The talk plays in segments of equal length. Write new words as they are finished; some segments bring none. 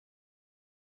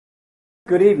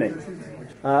Good evening.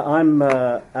 I'm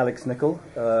Alex Nichol.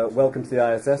 Welcome to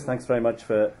the ISS. Thanks very much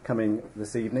for coming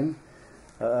this evening.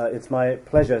 It's my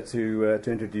pleasure to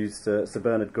introduce Sir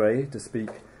Bernard Gray to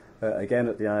speak again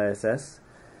at the ISS.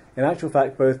 In actual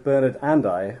fact, both Bernard and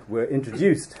I were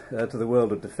introduced to the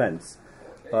world of defence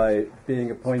by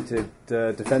being appointed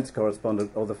defence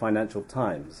correspondent of the Financial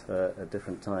Times at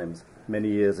different times many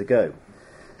years ago.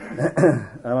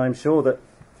 And I'm sure that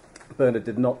Bernard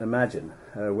did not imagine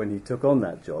when he took on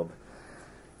that job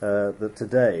that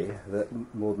today,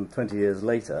 that more than 20 years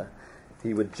later,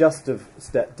 he would just have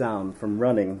stepped down from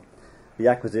running the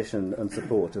acquisition and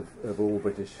support of all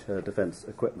British defence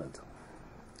equipment.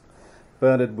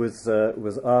 Bernard was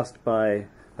asked by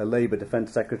a Labour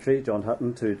Defence Secretary, John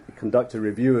Hutton, to conduct a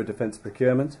review of defence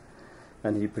procurement,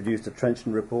 and he produced a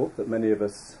Trenchant report that many of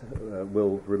us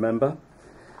will remember.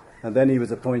 And then he was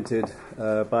appointed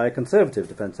by a Conservative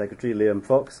Defence Secretary, Liam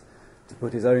Fox, to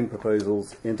put his own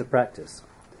proposals into practice.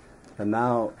 And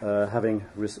now, having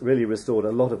really restored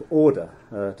a lot of order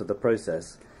to the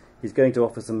process, he's going to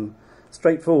offer some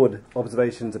straightforward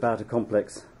observations about a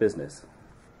complex business.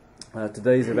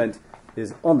 Today's event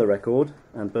is on the record,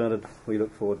 and Bernard, we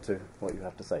look forward to what you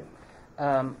have to say.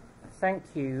 Thank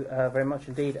you very much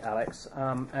indeed, Alex.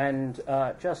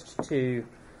 Just to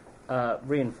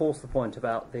reinforce the point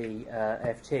about the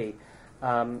FT,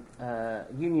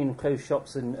 union closed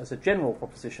shops as a general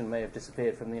proposition may have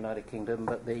disappeared from the United Kingdom,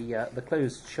 but the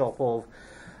closed shop of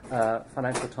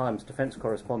Financial Times defence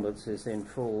correspondence is in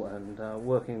full and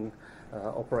working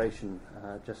operation,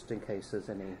 just in case there's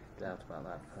any doubt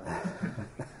about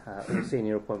that. All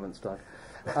senior appointments done.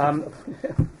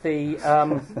 Indeed.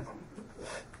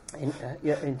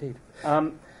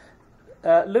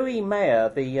 Louis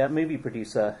Mayer, the movie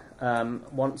producer,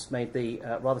 once made the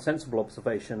rather sensible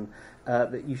observation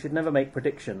that you should never make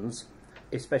predictions,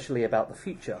 especially about the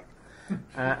future.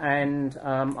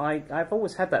 I've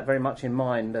always had that very much in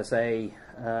mind as a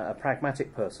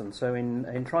pragmatic person. So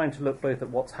in trying to look both at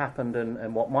what's happened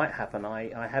and what might happen,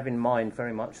 I have in mind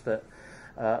very much that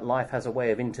life has a way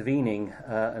of intervening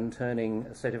and turning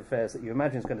a state of affairs that you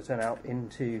imagine is going to turn out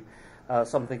into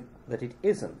something that it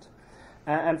isn't.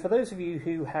 And for those of you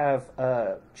who have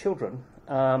children,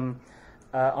 I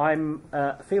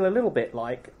feel a little bit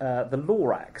like the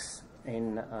Lorax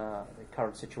in the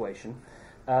current situation,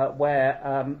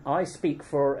 where I speak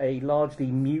for a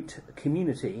largely mute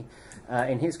community,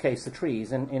 in his case the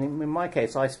trees, and in my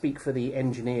case I speak for the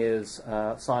engineers,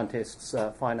 scientists,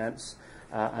 finance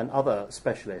and other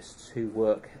specialists who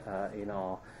work in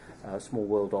our small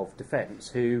world of defence,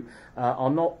 who are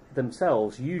not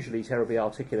themselves usually terribly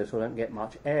articulate or don't get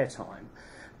much airtime.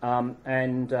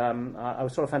 I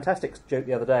saw a fantastic joke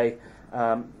the other day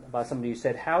by somebody who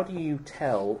said, how do you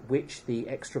tell which the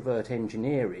extrovert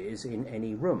engineer is in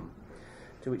any room?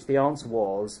 To which the answer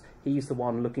was, he's the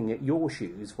one looking at your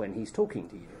shoes when he's talking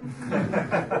to you.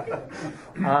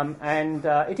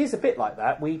 It is a bit like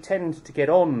that. We tend to get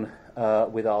on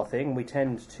with our thing. We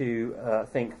tend to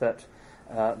think that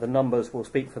the numbers will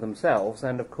speak for themselves,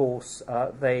 and of course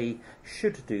they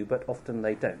should do, but often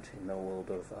they don't in the world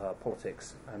of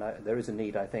politics. And there is a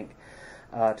need, I think,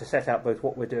 to set out both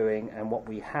what we're doing and what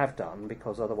we have done,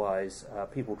 because otherwise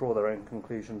people draw their own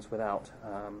conclusions without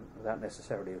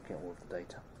necessarily looking at all of the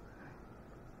data.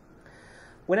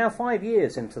 We're now 5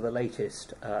 years into the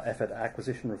latest effort at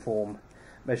acquisition reform,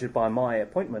 measured by my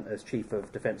appointment as Chief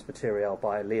of Defence Materiel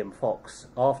by Liam Fox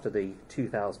after the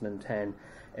 2010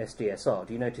 SDSR.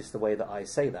 Do you notice the way that I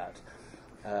say that?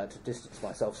 To distance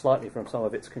myself slightly from some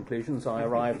of its conclusions, I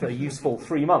arrived a useful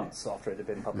 3 months after it had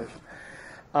been published.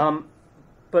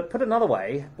 But put another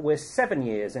way, we're 7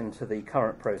 years into the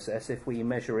current process if we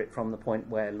measure it from the point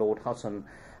where Lord Hutton,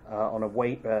 on a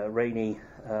rainy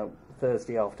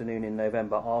Thursday afternoon in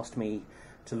November, asked me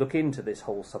to look into this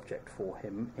whole subject for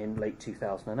him in late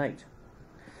 2008.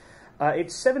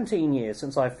 It's 17 years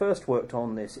since I first worked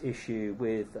on this issue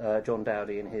with John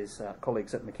Dowdy and his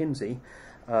colleagues at McKinsey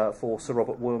for Sir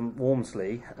Robert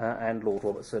Walmsley and Lord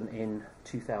Robertson in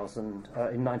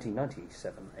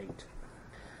 1997-8.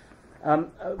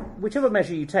 Whichever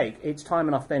measure you take, it's time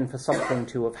enough then for something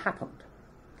to have happened.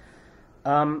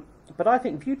 But I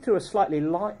think viewed through a slightly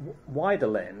wider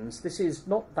lens, this is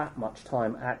not that much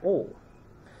time at all,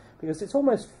 because it's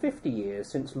almost 50 years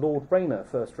since Lord Rayner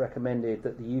first recommended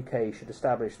that the UK should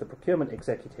establish the Procurement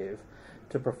Executive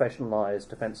to professionalise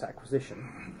defence acquisition.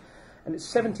 And it's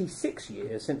 76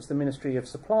 years since the Ministry of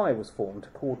Supply was formed to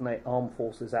coordinate armed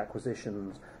forces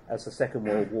acquisitions as the Second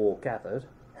World War gathered.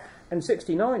 and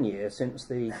 69 years since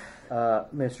the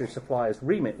Ministry of Supply's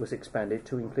remit was expanded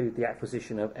to include the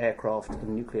acquisition of aircraft and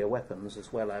nuclear weapons,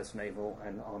 as well as naval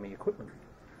and army equipment.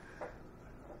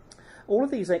 All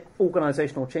of these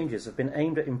organisational changes have been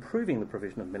aimed at improving the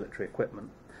provision of military equipment,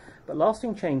 but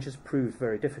lasting change has proved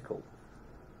very difficult.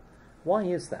 Why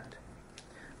is that?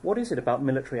 What is it about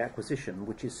military acquisition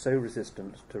which is so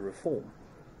resistant to reform?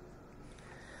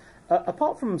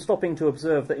 Apart from stopping to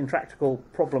observe that intractable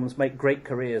problems make great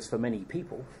careers for many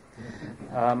people,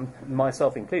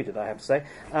 myself included, I have to say,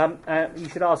 you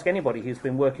should ask anybody who's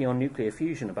been working on nuclear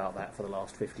fusion about that for the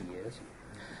last 50 years.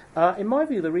 In my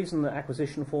view, the reason that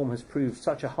acquisition form has proved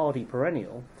such a hardy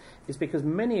perennial is because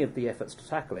many of the efforts to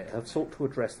tackle it have sought to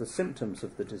address the symptoms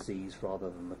of the disease rather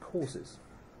than the causes.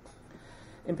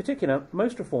 In particular,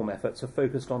 most reform efforts have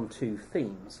focused on two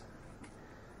themes.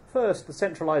 First, the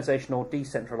centralisation or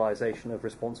decentralisation of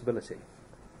responsibility.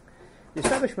 The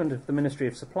establishment of the Ministry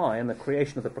of Supply and the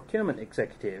creation of the Procurement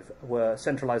Executive were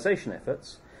centralisation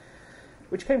efforts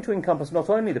which came to encompass not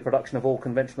only the production of all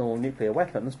conventional nuclear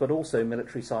weapons, but also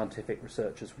military scientific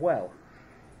research as well.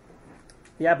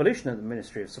 The abolition of the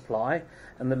Ministry of Supply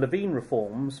and the Levine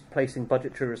reforms, placing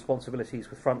budgetary responsibilities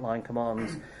with frontline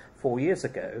commands 4 years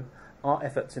ago, are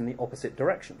efforts in the opposite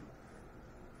direction.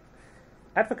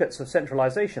 Advocates of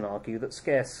centralisation argue that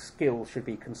scarce skills should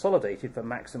be consolidated for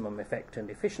maximum effect and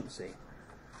efficiency.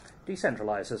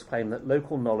 Decentralisers claim that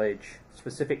local knowledge,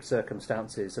 specific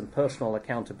circumstances and personal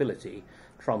accountability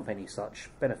trump any such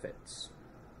benefits.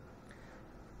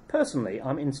 Personally,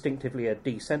 I'm instinctively a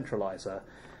decentraliser,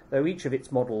 though each of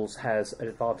its models has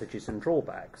advantages and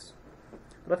drawbacks.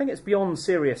 But I think it's beyond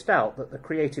serious doubt that the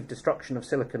creative destruction of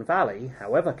Silicon Valley,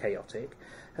 however chaotic,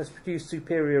 has produced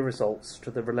superior results to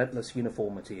the relentless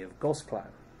uniformity of Gosplan.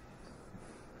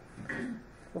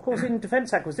 Of course, in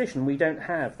defence acquisition, we don't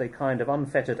have the kind of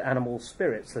unfettered animal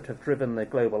spirits that have driven the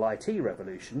global IT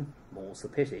revolution, more's the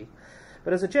pity,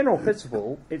 but as a general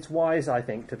principle, it's wise, I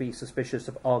think, to be suspicious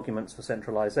of arguments for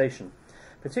centralisation,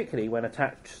 particularly when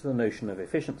attached to the notion of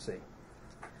efficiency.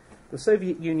 The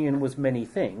Soviet Union was many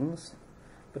things,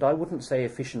 but I wouldn't say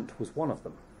efficient was one of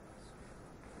them.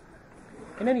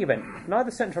 In any event, neither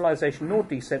centralisation nor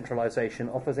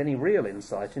decentralisation offers any real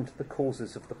insight into the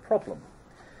causes of the problem.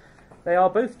 They are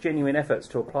both genuine efforts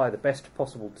to apply the best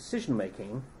possible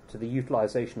decision-making to the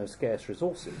utilisation of scarce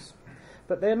resources,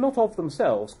 but they are not of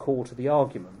themselves core to the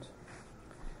argument.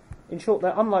 In short,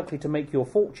 they're unlikely to make your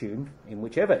fortune, in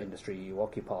whichever industry you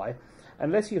occupy,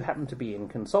 unless you happen to be in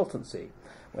consultancy,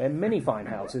 where many fine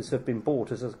houses have been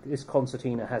bought as this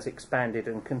concertina has expanded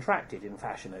and contracted in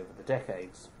fashion over the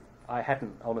decades. I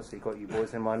hadn't honestly got you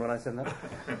boys in mind when I said that.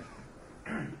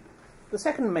 The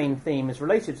second main theme is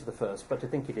related to the first, but I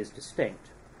think it is distinct.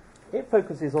 It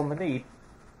focuses on the need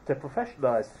to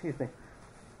professionalise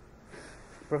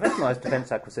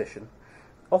defence acquisition,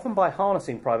 often by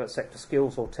harnessing private sector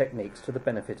skills or techniques to the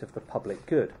benefit of the public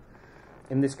good,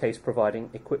 in this case providing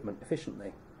equipment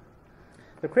efficiently.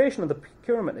 The creation of the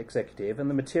Procurement Executive and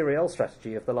the Materiel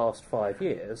Strategy of the last 5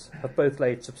 years have both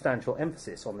laid substantial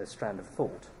emphasis on this strand of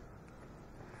thought.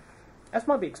 As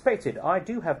might be expected, I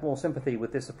do have more sympathy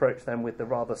with this approach than with the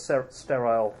rather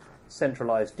sterile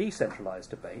centralised-decentralised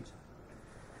debate.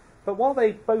 But while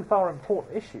they both are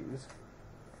important issues,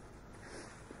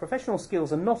 professional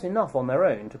skills are not enough on their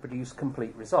own to produce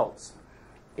complete results.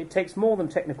 It takes more than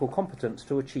technical competence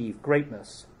to achieve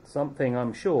greatness, something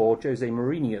I'm sure Jose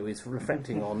Mourinho is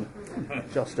reflecting on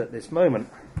just at this moment.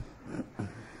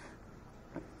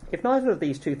 If neither of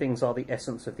these two things are the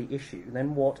essence of the issue,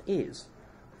 then what is?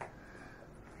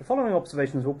 The following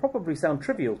observations will probably sound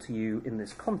trivial to you in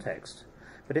this context,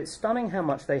 but it's stunning how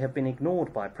much they have been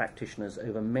ignored by practitioners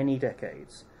over many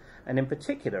decades, and in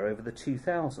particular over the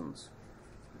 2000s.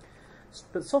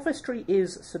 But sophistry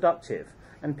is seductive,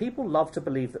 and people love to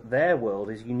believe that their world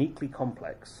is uniquely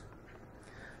complex.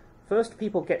 First,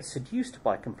 people get seduced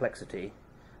by complexity,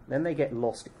 then they get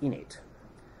lost in it.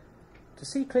 To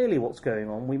see clearly what's going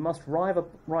on, we must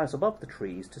rise above the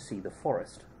trees to see the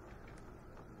forest.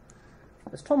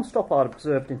 As Tom Stoppard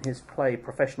observed in his play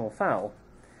Professional Foul,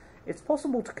 it's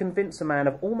possible to convince a man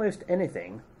of almost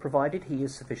anything, provided he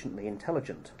is sufficiently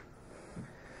intelligent.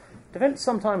 Defence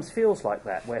sometimes feels like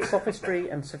that, where sophistry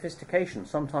and sophistication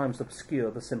sometimes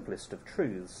obscure the simplest of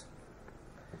truths.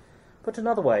 Put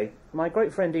another way, my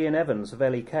great friend Ian Evans of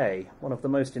LEK, one of the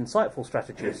most insightful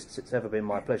strategists it's ever been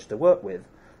my pleasure to work with,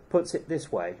 puts it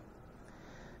this way.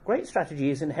 Great strategy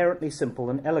is inherently simple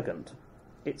and elegant.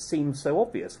 It seems so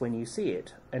obvious when you see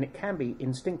it, and it can be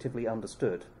instinctively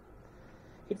understood.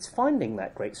 It's finding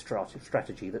that great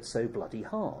strategy that's so bloody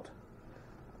hard.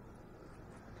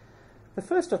 The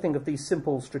first, I think, of these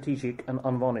simple, strategic and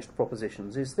unvarnished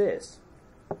propositions is this.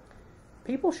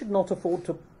 People should not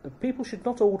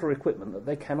order equipment that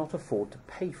they cannot afford to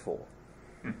pay for.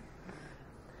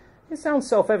 It sounds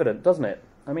self-evident, doesn't it?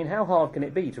 I mean, how hard can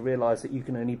it be to realise that you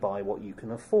can only buy what you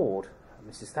can afford?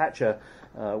 Mrs. Thatcher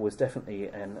was definitely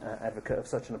an advocate of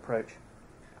such an approach.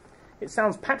 It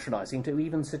sounds patronising to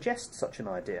even suggest such an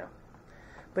idea.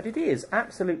 But it is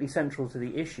absolutely central to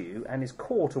the issue and is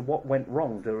core to what went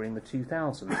wrong during the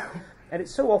 2000s. And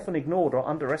it's so often ignored or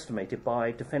underestimated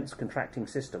by defence contracting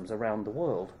systems around the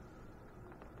world.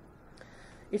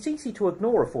 It's easy to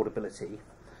ignore affordability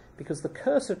because the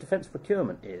curse of defence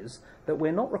procurement is that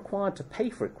we're not required to pay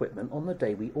for equipment on the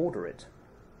day we order it.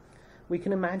 We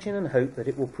can imagine and hope that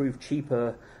it will prove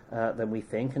cheaper than we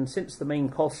think, and since the main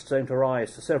costs don't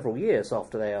arise for several years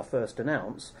after they are first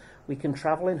announced, we can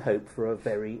travel in hope for a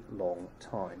very long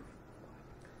time.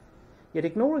 Yet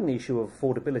ignoring the issue of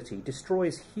affordability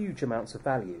destroys huge amounts of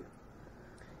value.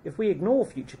 If we ignore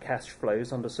future cash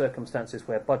flows under circumstances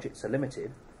where budgets are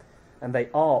limited, and they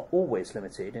are always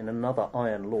limited in another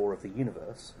iron law of the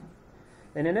universe,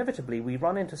 then inevitably we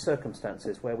run into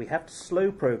circumstances where we have to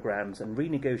slow programs and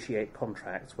renegotiate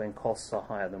contracts when costs are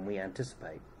higher than we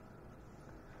anticipate.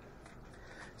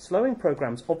 Slowing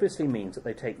programs obviously means that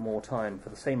they take more time for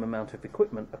the same amount of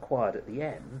equipment acquired at the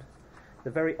end, the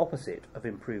very opposite of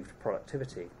improved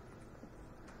productivity.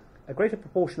 A greater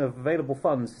proportion of available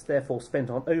funds is therefore spent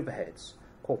on overheads,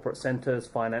 corporate centres,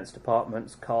 finance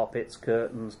departments, carpets,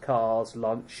 curtains, cars,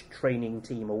 lunch, training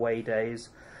team away days,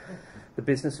 the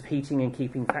business of heating and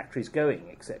keeping factories going,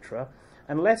 etc.,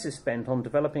 and less is spent on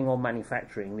developing or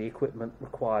manufacturing the equipment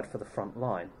required for the front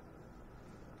line.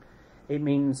 It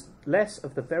means less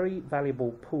of the very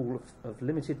valuable pool of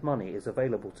limited money is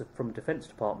available from defence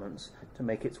departments to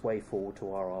make its way forward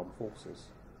to our armed forces.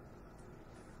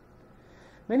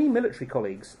 Many military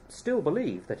colleagues still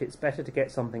believe that it's better to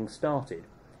get something started,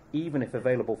 even if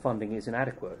available funding is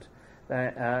inadequate,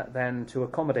 than to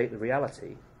accommodate the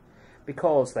reality,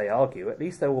 because, they argue, at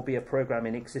least there will be a programme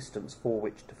in existence for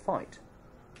which to fight.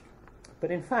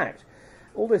 But in fact,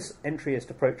 all this entryist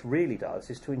approach really does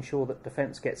is to ensure that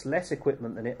defence gets less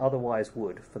equipment than it otherwise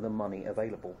would for the money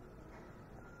available.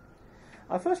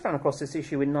 I first ran across this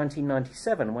issue in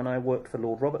 1997 when I worked for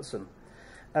Lord Robertson.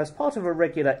 As part of a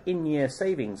regular in-year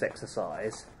savings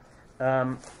exercise,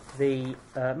 the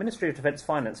Ministry of Defence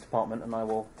Finance Department, and I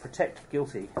will protect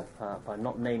guilty by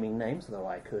not naming names, though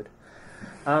I could,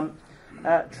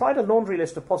 tried a laundry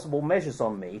list of possible measures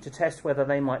on me to test whether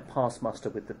they might pass muster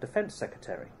with the Defence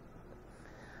Secretary.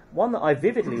 One that I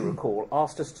vividly recall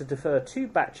asked us to defer 2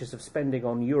 batches of spending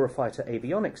on Eurofighter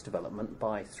avionics development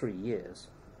by 3 years.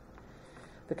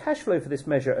 The cash flow for this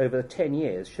measure over 10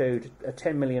 years showed a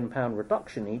 £10 million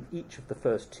reduction in each of the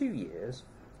first 2 years,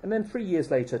 and then 3 years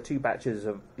later 2 batches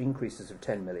of increases of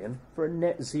 10 million for a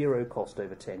net zero cost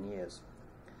over 10 years.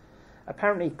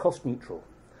 Apparently cost neutral,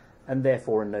 and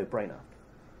therefore a no-brainer.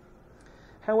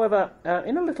 However,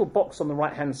 in a little box on the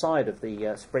right-hand side of the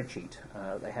spreadsheet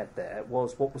they had there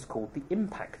was what was called the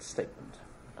impact statement.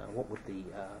 What would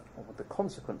the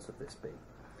consequence of this be?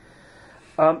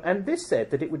 And this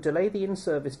said that it would delay the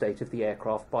in-service date of the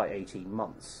aircraft by 18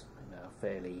 months. A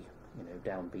fairly,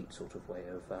 downbeat sort of way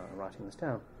of writing this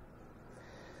down.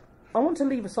 I want to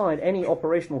leave aside any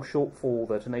operational shortfall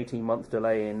that an 18-month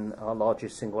delay in our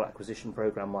largest single acquisition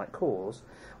programme might cause,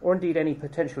 or indeed any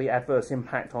potentially adverse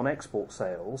impact on export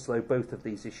sales, though both of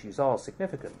these issues are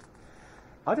significant.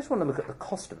 I just want to look at the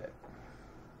cost of it.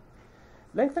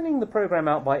 Lengthening the programme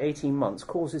out by 18 months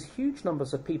causes huge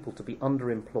numbers of people to be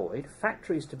underemployed,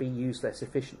 factories to be used less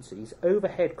efficiencies,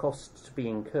 overhead costs to be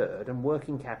incurred, and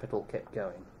working capital kept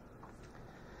going.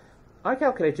 I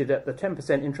calculated at the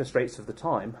 10% interest rates of the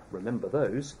time, remember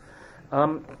those,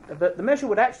 that the measure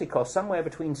would actually cost somewhere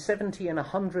between £70 and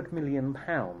 £100 million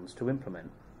to implement.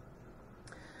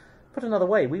 Put another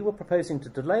way, we were proposing to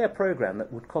delay a programme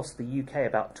that would cost the UK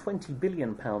about £20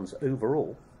 billion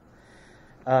overall,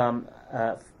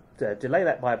 delay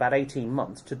that by about 18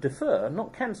 months, to defer,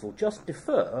 not cancel, just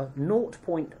defer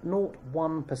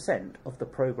 0.01% of the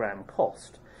programme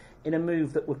cost in a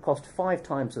move that would cost 5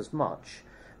 times as much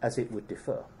as it would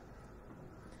defer.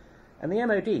 And the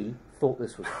MOD thought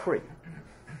this was free.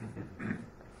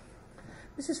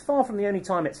 This is far from the only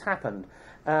time it's happened,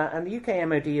 and the UK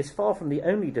MOD is far from the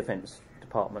only defence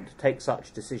department to take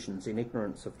such decisions in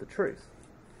ignorance of the truth.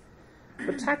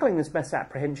 But tackling this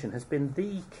misapprehension has been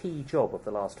the key job of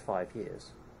the last 5 years.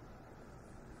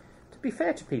 To be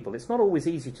fair to people, it's not always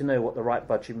easy to know what the right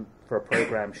budget for a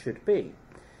programme should be.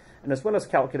 And as well as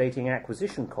calculating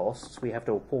acquisition costs, we have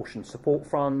to apportion support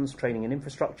funds, training and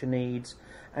infrastructure needs,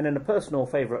 and in a personal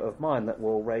favourite of mine that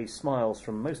will raise smiles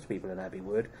from most people in Abbey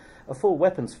Wood, a full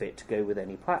weapons fit to go with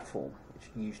any platform, which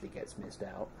usually gets missed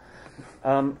out.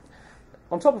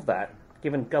 On top of that,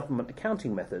 given government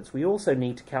accounting methods, we also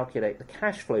need to calculate the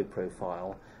cash flow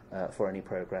profile for any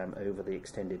programme over the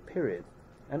extended period.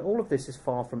 And all of this is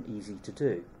far from easy to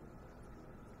do.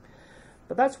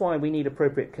 But that's why we need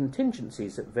appropriate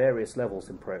contingencies at various levels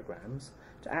in programmes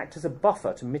to act as a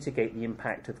buffer to mitigate the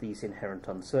impact of these inherent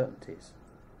uncertainties.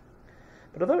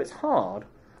 But although it's hard,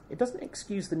 it doesn't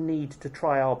excuse the need to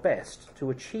try our best to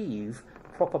achieve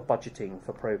proper budgeting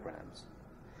for programmes.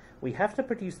 We have to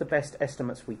produce the best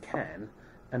estimates we can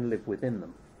and live within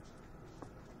them.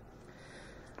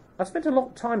 I've spent a lot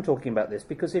of time talking about this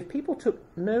because if people took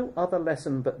no other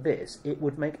lesson but this, it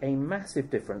would make a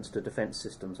massive difference to defence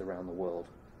systems around the world.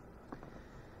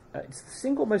 It's the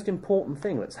single most important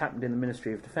thing that's happened in the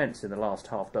Ministry of Defence in the last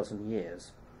half dozen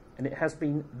years, and it has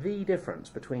been the difference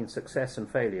between success and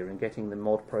failure in getting the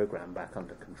MOD programme back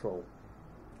under control.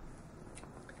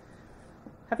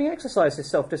 Having exercised this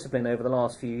self-discipline over the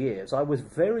last few years, I was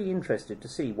very interested to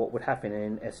see what would happen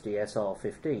in SDSR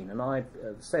 15, and I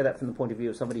say that from the point of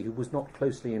view of somebody who was not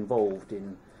closely involved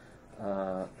in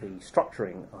the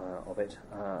structuring of it.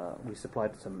 We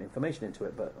supplied some information into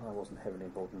it, but I wasn't heavily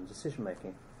involved in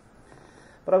decision-making.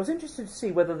 But I was interested to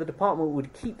see whether the department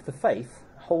would keep the faith,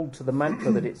 hold to the mantra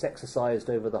that it's exercised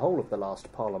over the whole of the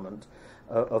last Parliament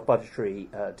of budgetary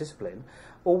discipline,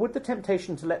 or would the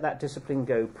temptation to let that discipline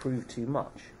go prove too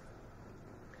much?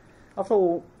 After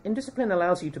all, indiscipline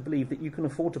allows you to believe that you can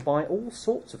afford to buy all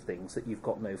sorts of things that you've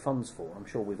got no funds for. I'm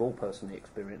sure we've all personally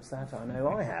experienced that. I know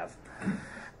I have.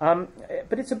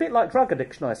 But it's a bit like drug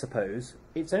addiction, I suppose.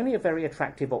 It's only a very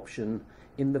attractive option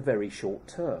in the very short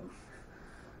term.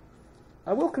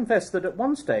 I will confess that at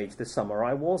one stage this summer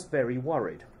I was very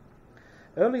worried.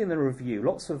 Early in the review,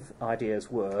 lots of ideas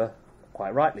were,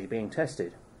 quite rightly, being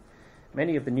tested.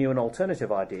 Many of the new and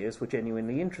alternative ideas were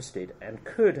genuinely interested and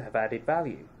could have added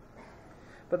value.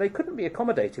 But they couldn't be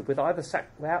accommodated with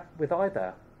either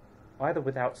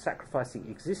without sacrificing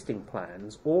existing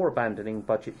plans or abandoning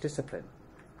budget discipline.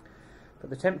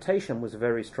 But the temptation was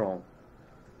very strong.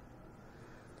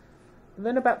 And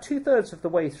then about 2/3 of the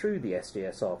way through the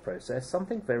SDSR process,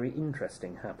 something very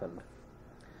interesting happened.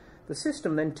 The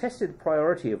system then tested the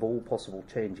priority of all possible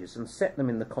changes and set them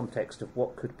in the context of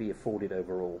what could be afforded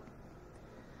overall.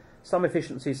 Some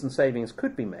efficiencies and savings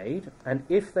could be made, and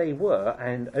if they were,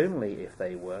 and only if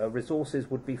they were, resources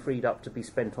would be freed up to be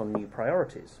spent on new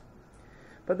priorities.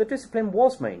 But the discipline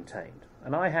was maintained,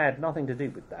 and I had nothing to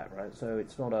do with that, right? So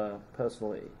it's not a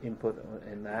personal input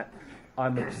in that.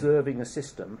 I'm observing a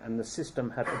system, and the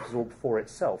system had absorbed for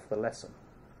itself the lesson.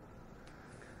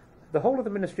 The whole of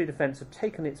the Ministry of Defence had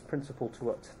taken the principle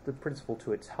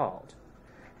to its heart.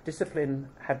 Discipline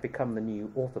had become the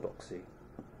new orthodoxy.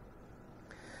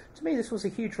 To me, this was a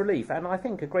huge relief, and I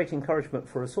think a great encouragement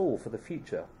for us all for the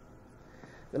future.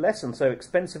 The lesson so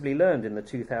expensively learned in the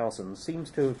 2000s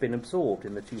seems to have been absorbed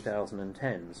in the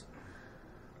 2010s.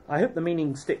 I hope the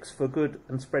meaning sticks for good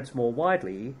and spreads more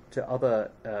widely to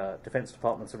other defence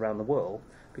departments around the world,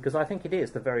 because I think it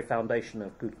is the very foundation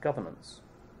of good governance.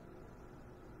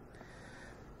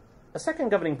 A second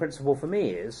governing principle for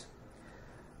me is,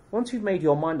 once you've made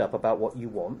your mind up about what you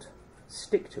want,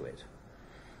 stick to it.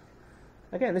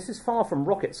 Again, this is far from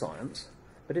rocket science,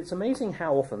 but it's amazing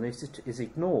how often this is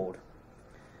ignored.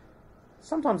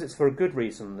 Sometimes it's for a good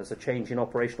reason. There's a change in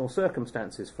operational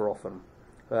circumstances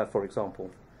for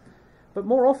example. But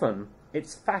more often,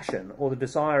 it's fashion or the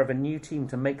desire of a new team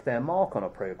to make their mark on a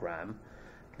programme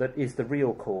that is the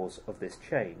real cause of this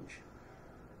change.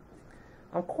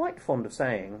 I'm quite fond of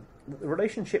saying that the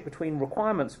relationship between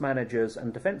requirements managers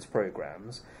and defence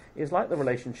programmes is like the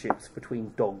relationships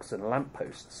between dogs and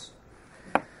lampposts.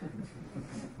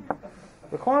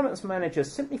 Requirements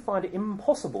managers simply find it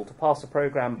impossible to pass a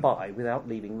programme by without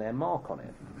leaving their mark on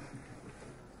it.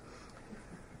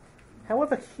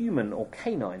 However human or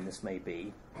canine this may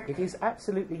be, it is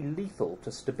absolutely lethal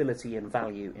to stability and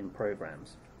value in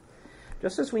programmes.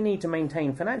 Just as we need to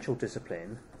maintain financial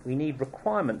discipline, we need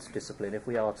requirements discipline if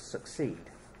we are to succeed.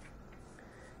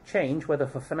 Change, whether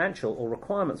for financial or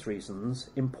requirements reasons,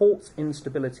 imports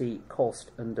instability,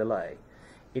 cost and delay.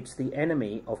 It's the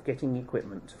enemy of getting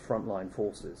equipment to frontline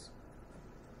forces.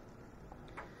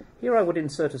 Here I would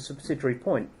insert a subsidiary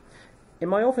point. In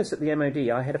my office at the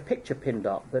MOD, I had a picture pinned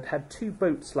up that had two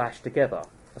boats lashed together,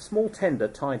 a small tender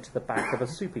tied to the back of a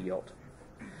super yacht.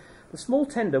 The small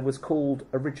tender was called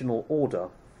Original Order.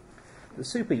 The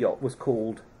super yacht was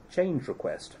called Change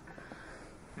Request.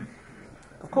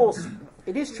 Of course,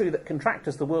 it is true that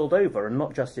contractors the world over, and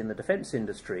not just in the defence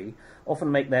industry,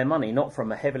 often make their money not from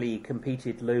a heavily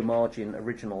competed low-margin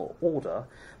original order,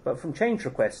 but from change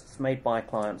requests made by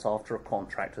clients after a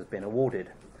contract has been awarded.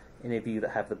 Any of you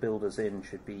that have the builders in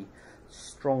should be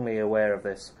strongly aware of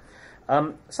this.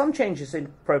 Some changes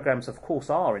in programmes, of course,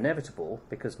 are inevitable,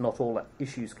 because not all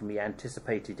issues can be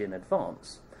anticipated in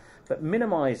advance, but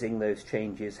minimising those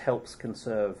changes helps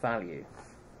conserve value.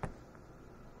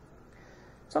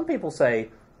 Some people say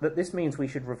that this means we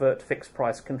should revert to fixed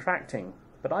price contracting,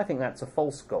 but I think that's a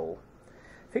false goal.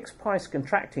 Fixed price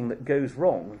contracting that goes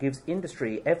wrong gives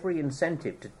industry every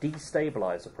incentive to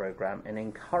destabilise a programme and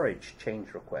encourage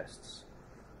change requests.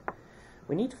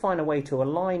 We need to find a way to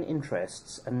align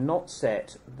interests and not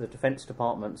set the defence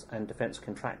departments and defence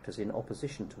contractors in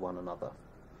opposition to one another.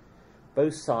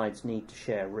 Both sides need to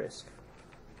share risk.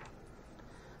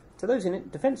 To those in the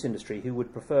defence industry who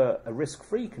would prefer a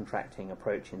risk-free contracting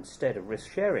approach instead of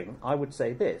risk-sharing, I would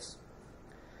say this.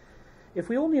 If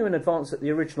we all knew in advance that the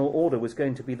original order was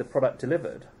going to be the product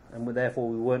delivered, and therefore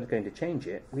we weren't going to change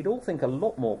it, we'd all think a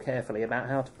lot more carefully about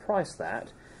how to price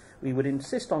that. We would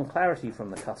insist on clarity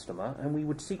from the customer, and we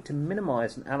would seek to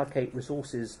minimise and allocate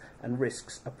resources and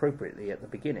risks appropriately at the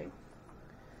beginning.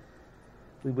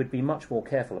 We would be much more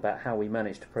careful about how we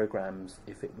managed programmes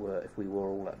if we were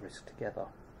all at risk together.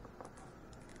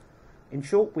 In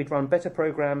short, we'd run better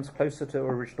programmes closer to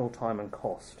original time and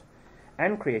cost,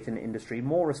 and create an industry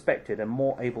more respected and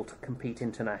more able to compete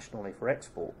internationally for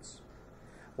exports.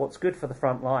 What's good for the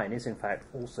front line is in fact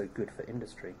also good for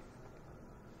industry.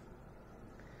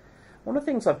 One of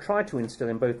the things I've tried to instill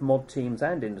in both mod teams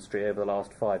and industry over the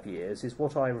last 5 years is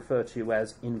what I refer to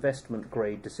as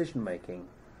investment-grade decision-making.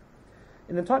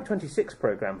 In the Type 26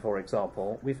 programme, for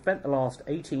example, we've spent the last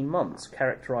 18 months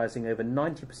characterising over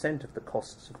 90% of the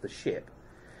costs of the ship,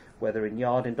 whether in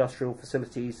yard industrial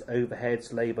facilities,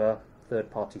 overheads, labour,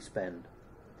 third-party spend.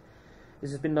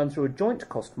 This has been done through a joint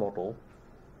cost model,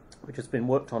 which has been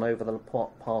worked on over the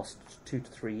past 2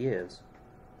 to 3 years.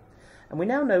 And we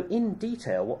now know in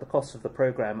detail what the costs of the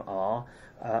programme are,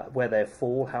 where they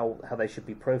fall, how they should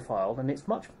be profiled, and it's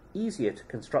much easier to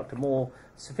construct a more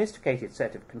sophisticated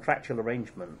set of contractual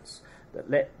arrangements that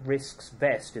let risks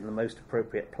vest in the most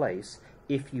appropriate place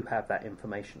if you have that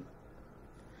information.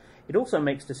 It also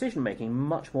makes decision-making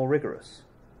much more rigorous.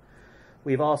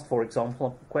 We've asked, for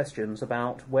example, questions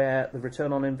about where the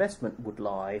return on investment would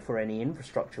lie for any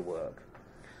infrastructure work.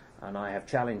 And I have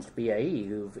challenged BAE,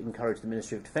 who've encouraged the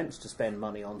Ministry of Defence to spend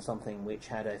money on something which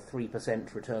had a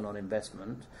 3% return on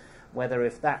investment, whether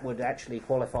if that would actually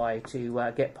qualify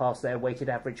to get past their weighted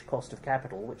average cost of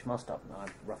capital, which must,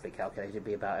 I've roughly calculated,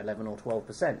 be about 11 or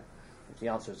 12%. The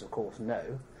answer is, of course, no.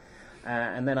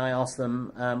 And then I asked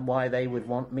them why they would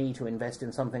want me to invest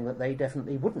in something that they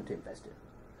definitely wouldn't invest in.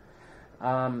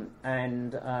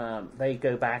 They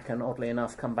go back and, oddly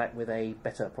enough, come back with a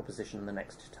better proposition the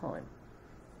next time.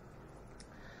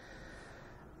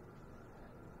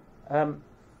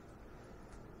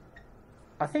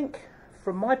 I think,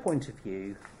 from my point of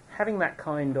view, having that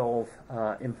kind of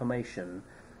information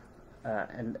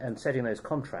and setting those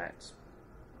contracts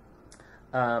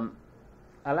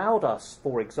allowed us,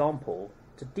 for example,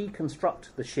 to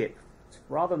deconstruct the ship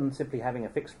rather than simply having a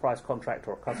fixed price contract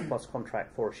or a cost plus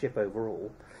contract for a ship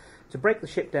overall, to break the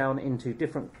ship down into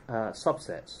different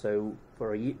subsets. So,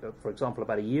 for example,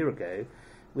 about a year ago,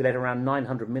 we let around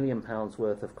 £900 million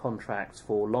worth of contracts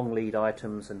for long lead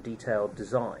items and detailed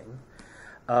design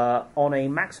on a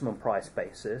maximum price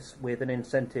basis with an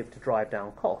incentive to drive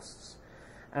down costs.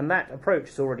 And that approach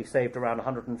has already saved around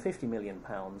 £150 million,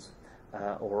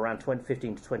 or around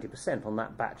 15 to 20% on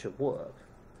that batch of work.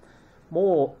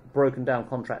 More broken down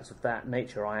contracts of that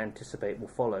nature I anticipate will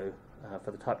follow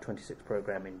for the Type 26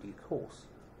 programme in due course.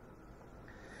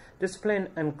 Discipline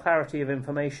and clarity of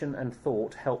information and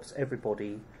thought helps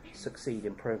everybody succeed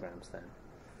in programmes then.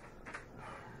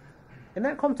 In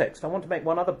that context, I want to make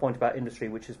one other point about industry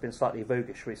which has been slightly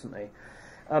voguish recently.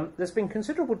 There's been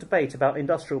considerable debate about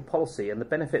industrial policy and the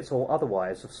benefits or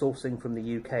otherwise of sourcing from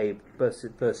the UK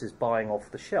versus buying off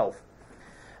the shelf.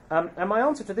 And my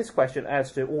answer to this question,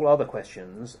 as to all other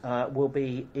questions, will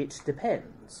be it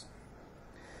depends.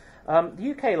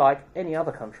 The UK, like any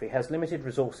other country, has limited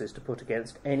resources to put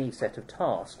against any set of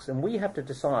tasks, and we have to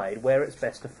decide where it's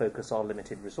best to focus our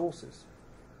limited resources.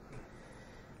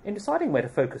 In deciding where to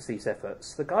focus these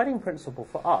efforts, the guiding principle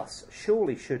for us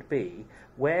surely should be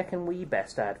where can we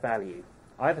best add value,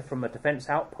 either from a defence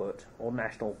output or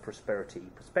national prosperity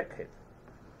perspective.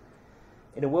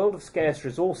 In a world of scarce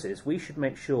resources, we should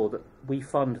make sure that we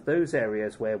fund those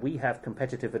areas where we have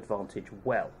competitive advantage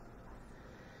well.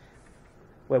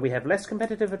 Where we have less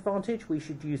competitive advantage, we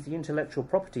should use the intellectual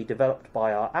property developed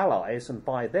by our allies and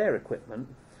buy their equipment,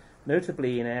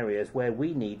 notably in areas where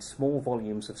we need small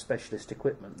volumes of specialist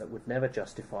equipment that would never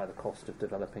justify the cost of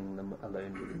developing them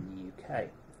alone within the UK.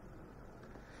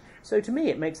 So to me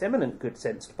it makes eminent good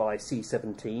sense to buy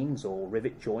C-17s or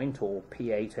rivet joint or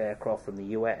P-8 aircraft from the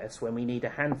US when we need a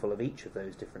handful of each of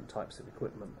those different types of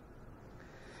equipment.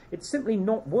 It's simply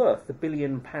not worth the £1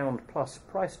 billion plus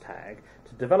price tag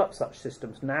to develop such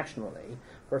systems nationally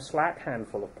for a slack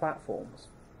handful of platforms.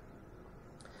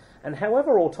 And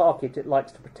however autarkic it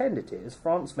likes to pretend it is,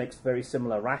 France makes very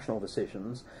similar rational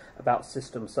decisions about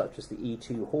systems such as the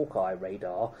E-2 Hawkeye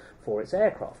radar for its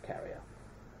aircraft carrier.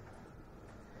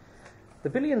 The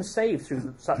billions saved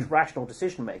through such rational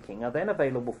decision-making are then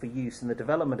available for use in the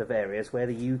development of areas where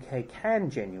the UK can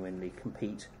genuinely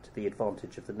compete to the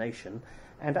advantage of the nation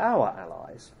and our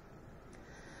allies.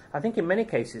 I think in many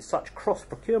cases such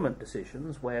cross-procurement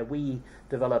decisions, where we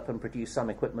develop and produce some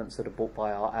equipments that are bought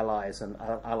by our allies and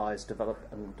our allies develop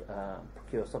and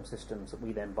procure some systems that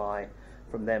we then buy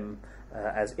from them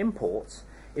as imports,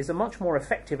 is a much more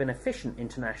effective and efficient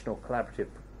international collaborative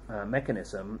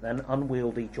mechanism than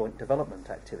unwieldy joint development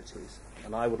activities.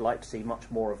 And I would like to see much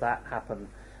more of that happen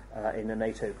in a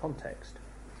NATO context.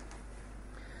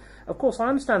 Of course, I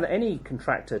understand that any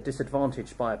contractor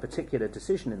disadvantaged by a particular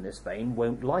decision in this vein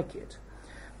won't like it,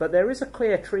 but there is a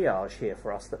clear triage here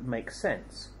for us that makes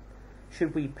sense.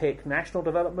 Should we pick national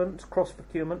development,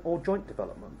 cross-procurement, or joint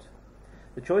development?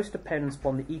 The choice depends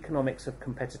upon the economics of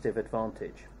competitive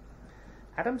advantage.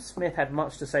 Adam Smith had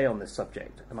much to say on this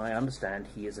subject, and I understand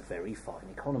he is a very fine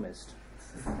economist.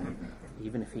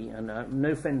 Even if he, and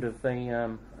no friend of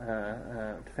the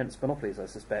defence monopolies, I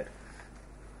suspect.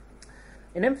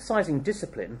 In emphasising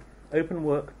discipline, open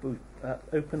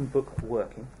book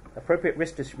working, appropriate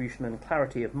risk distribution and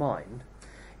clarity of mind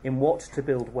in what to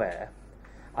build where,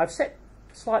 I've set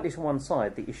slightly to one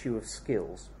side the issue of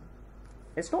skills.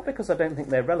 It's not because I don't think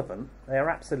they're relevant, they are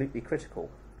absolutely critical,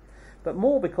 but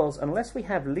more because unless we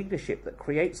have leadership that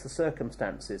creates the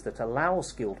circumstances that allow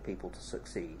skilled people to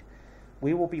succeed,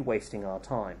 we will be wasting our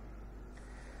time.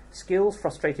 Skills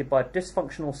frustrated by a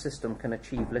dysfunctional system can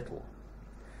achieve little.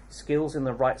 Skills in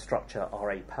the right structure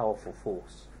are a powerful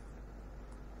force.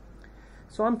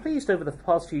 So I'm pleased over the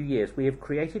past few years we have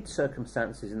created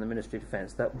circumstances in the Ministry of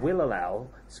Defence that will allow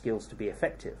skills to be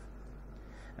effective.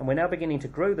 And we're now beginning to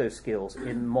grow those skills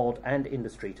in mod and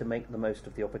industry to make the most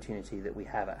of the opportunity that we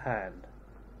have at hand.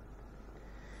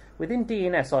 Within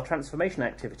D&S, our transformation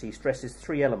activity stresses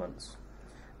three elements.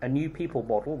 A new people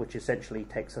model, which essentially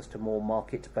takes us to more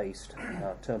market-based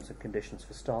terms and conditions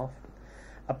for staff.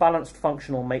 A balanced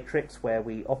functional matrix where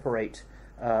we operate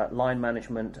line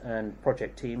management and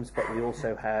project teams, but we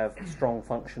also have strong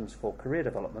functions for career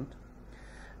development,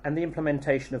 and the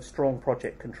implementation of strong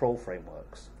project control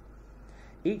frameworks.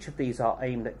 Each of these are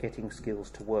aimed at getting skills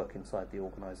to work inside the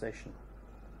organisation.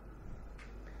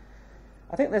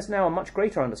 I think there's now a much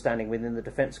greater understanding within the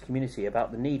defence community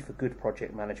about the need for good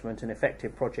project management and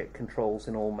effective project controls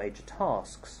in all major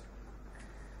tasks.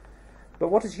 But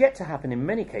what has yet to happen in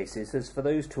many cases is for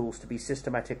those tools to be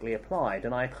systematically applied,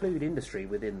 and I include industry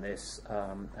within this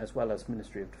as well as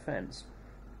Ministry of Defence.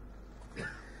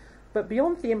 But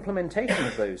beyond the implementation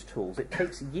of those tools, it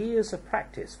takes years of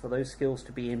practice for those skills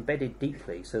to be embedded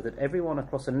deeply so that everyone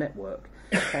across a network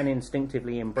can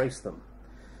instinctively embrace them,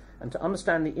 and to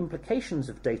understand the implications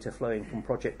of data flowing from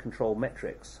project control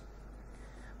metrics.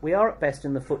 We are at best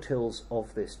in the foothills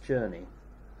of this journey.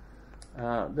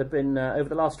 There have been, over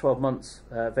the last 12 months,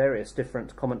 various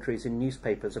different commentaries in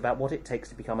newspapers about what it takes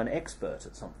to become an expert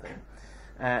at something.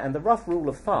 And the rough rule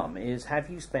of thumb is, have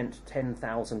you spent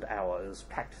 10,000 hours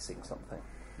practicing something?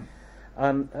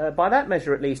 By that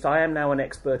measure, at least, I am now an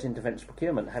expert in defence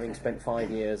procurement, having spent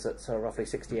 5 years at roughly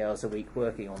 60 hours a week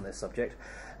working on this subject.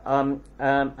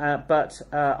 But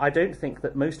I don't think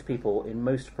that most people in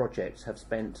most projects have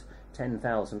spent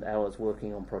 10,000 hours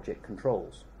working on project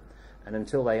controls. And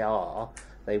until they are,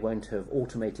 they won't have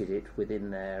automated it within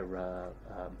their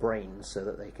brains so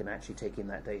that they can actually take in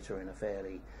that data in a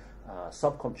fairly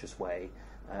subconscious way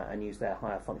and use their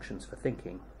higher functions for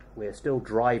thinking. We're still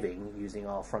driving using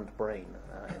our front brain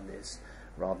in this,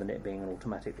 rather than it being an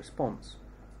automatic response.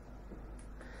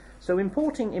 So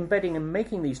importing, embedding and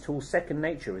making these tools second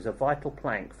nature is a vital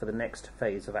plank for the next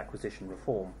phase of acquisition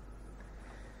reform.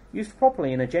 Used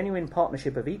properly in a genuine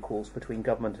partnership of equals between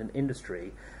government and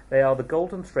industry, they are the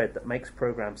golden thread that makes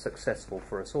programs successful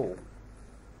for us all.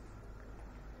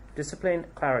 Discipline,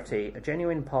 clarity, a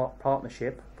genuine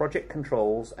partnership, project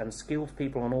controls and skilled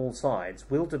people on all sides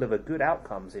will deliver good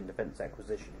outcomes in defence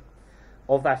acquisition.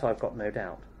 Of that I've got no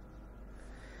doubt.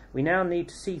 We now need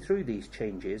to see through these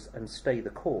changes and stay the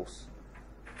course.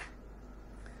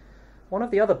 One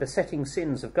of the other besetting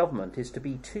sins of government is to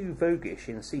be too voguish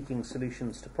in seeking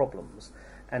solutions to problems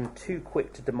and too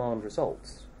quick to demand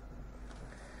results.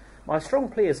 My strong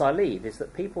plea as I leave is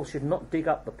that people should not dig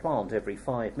up the plant every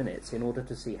 5 minutes in order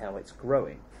to see how it's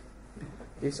growing.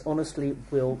 This honestly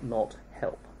will not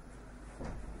help.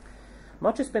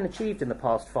 Much has been achieved in the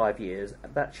past 5 years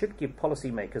that should give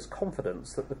policymakers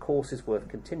confidence that the course is worth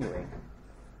continuing.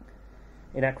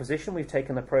 In acquisition, we've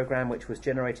taken a programme which was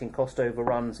generating cost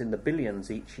overruns in the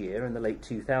billions each year in the late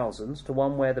 2000s to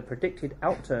one where the predicted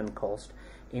outturn cost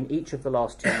in each of the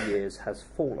last 2 years has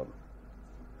fallen.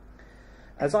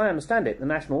 As I understand it, the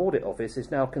National Audit Office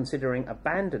is now considering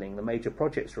abandoning the Major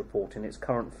Projects Report in its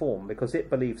current form because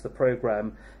it believes the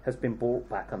programme has been brought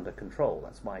back under control.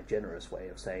 That's my generous way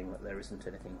of saying that there isn't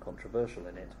anything controversial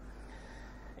in it.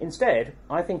 Instead,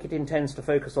 I think it intends to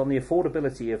focus on the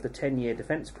affordability of the 10-year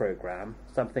defence programme,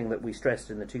 something that we stressed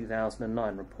in the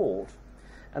 2009 report,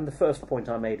 and the first point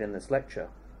I made in this lecture.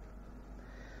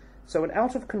 So an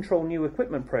out-of-control new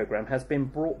equipment programme has been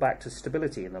brought back to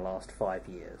stability in the last 5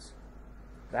 years.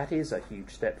 That is a huge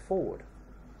step forward.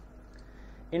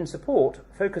 In support,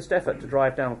 focused effort to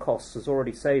drive down costs has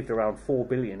already saved around $4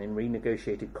 billion in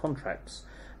renegotiated contracts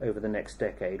over the next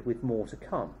decade, with more to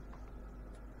come.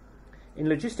 In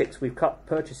logistics, we've cut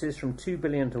purchases from $2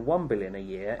 billion to $1 billion a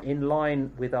year, in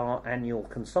line with our annual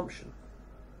consumption.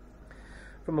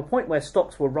 From a point where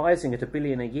stocks were rising at $1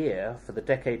 billion a year for the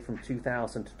decade from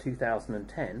 2000 to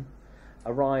 2010,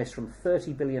 a rise from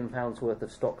 £30 billion worth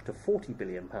of stock to £40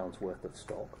 billion worth of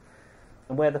stock,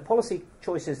 and where the policy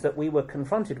choices that we were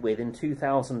confronted with in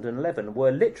 2011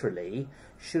 were literally,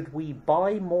 should we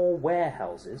buy more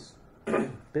warehouses,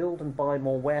 build and buy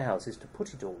more warehouses to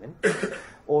put it all in,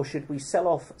 or should we sell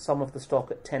off some of the stock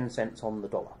at 10 cents on the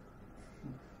dollar?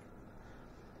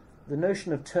 The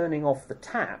notion of turning off the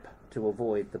tap to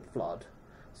avoid the flood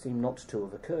seemed not to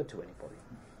have occurred to anybody.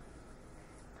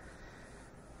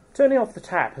 Turning off the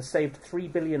tap has saved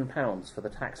 £3 billion for the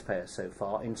taxpayer so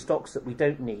far in stocks that we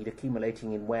don't need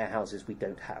accumulating in warehouses we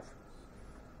don't have.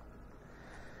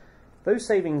 Those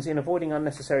savings in avoiding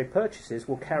unnecessary purchases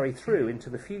will carry through into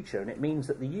the future, and it means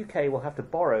that the UK will have to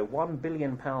borrow £1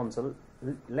 billion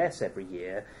less every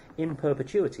year in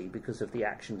perpetuity because of the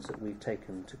actions that we've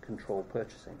taken to control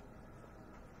purchasing.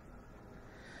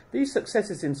 These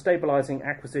successes in stabilising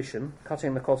acquisition,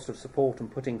 cutting the cost of support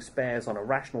and putting spares on a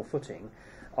rational footing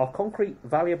are concrete,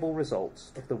 valuable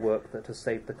results of the work that has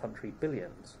saved the country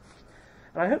billions.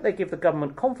 And I hope they give the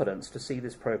government confidence to see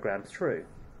this programme through.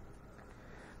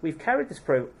 We've carried this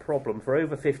problem for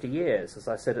over 50 years, as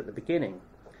I said at the beginning,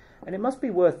 and it must be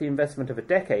worth the investment of a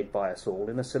decade by us all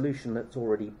in a solution that's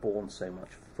already borne so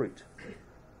much fruit.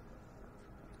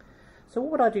 So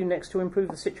what would I do next to improve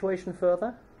the situation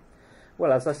further?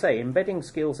 Well, as I say, embedding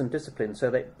skills and discipline so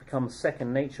that it becomes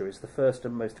second nature is the first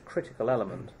and most critical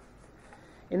element.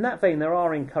 In that vein, there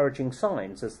are encouraging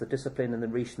signs, as the discipline in the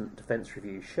recent Defence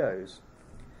Review shows.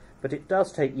 But it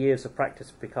does take years of practice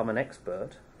to become an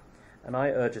expert, and I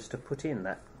urge us to put in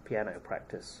that piano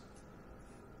practice.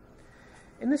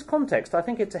 In this context, I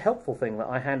think it's a helpful thing that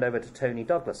I hand over to Tony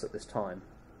Douglas at this time.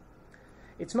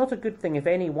 It's not a good thing if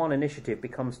any one initiative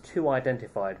becomes too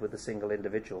identified with a single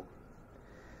individual.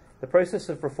 The process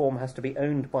of reform has to be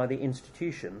owned by the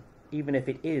institution, even if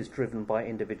it is driven by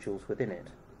individuals within it.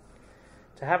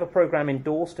 To have a programme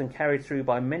endorsed and carried through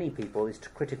by many people is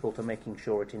critical to making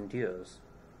sure it endures.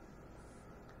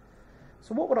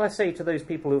 So what would I say to those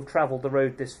people who have travelled the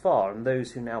road this far and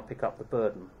those who now pick up the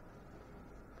burden?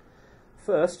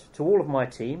 First, to all of my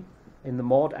team, in the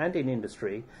mod and in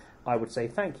industry, I would say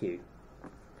thank you.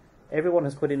 Everyone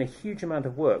has put in a huge amount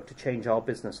of work to change our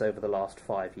business over the last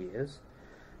 5 years,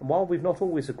 and while we've not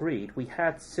always agreed, we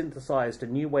have synthesised a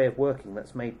new way of working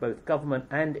that's made both government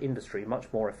and industry much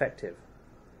more effective.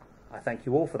 I thank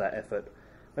you all for that effort,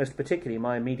 most particularly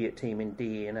my immediate team in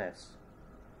DE&S.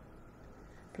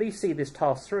 Please see this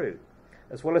task through.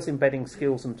 As well as embedding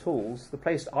skills and tools, the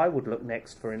place I would look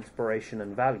next for inspiration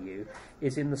and value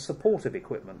is in the support of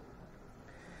equipment.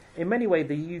 In many ways,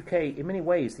 the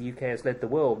UK has led the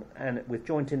world, and with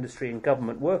joint industry and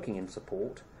government working in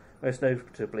support, most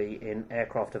notably in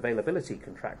aircraft availability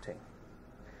contracting.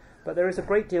 But there is a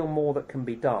great deal more that can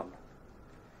be done.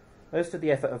 Most of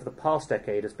the effort of the past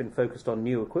decade has been focused on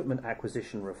new equipment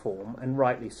acquisition reform, and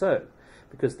rightly so,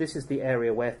 because this is the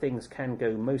area where things can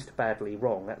go most badly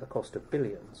wrong at the cost of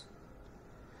billions.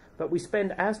 But we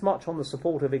spend as much on the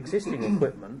support of existing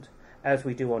equipment as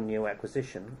we do on new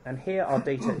acquisition, and here our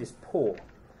data is poor,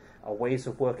 our ways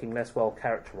of working less well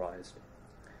characterised.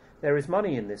 There is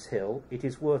money in this hill, it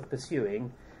is worth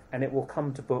pursuing, and it will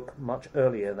come to book much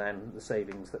earlier than the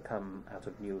savings that come out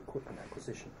of new equipment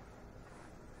acquisition.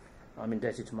 I'm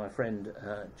indebted to my friend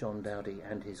John Dowdy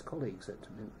and his colleagues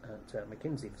at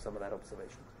McKinsey for some of that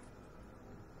observation.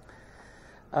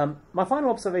 My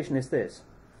final observation is this.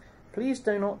 Please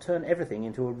do not turn everything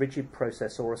into a rigid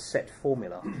process or a set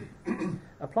formula.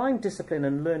 Applying discipline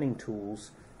and learning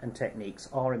tools and techniques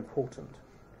are important.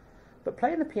 But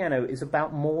playing the piano is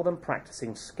about more than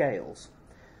practicing scales.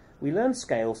 We learn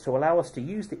scales to allow us to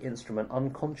use the instrument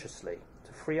unconsciously,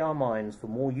 to free our minds for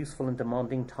more useful and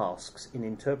demanding tasks in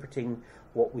interpreting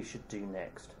what we should do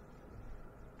next.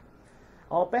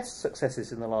 Our best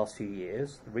successes in the last few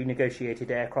years, the renegotiated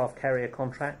aircraft carrier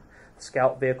contract, the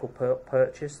Scout vehicle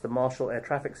purchase, the Marshall air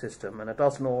traffic system, and a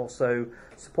dozen or so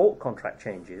support contract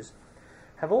changes,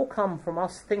 have all come from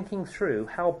us thinking through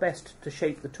how best to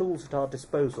shape the tools at our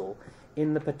disposal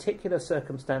in the particular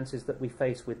circumstances that we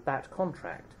face with that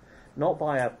contract, not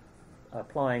by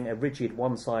applying a rigid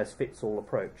one-size-fits-all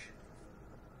approach.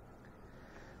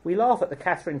 We laugh at the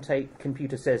Catherine Tate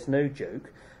computer says no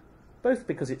joke, both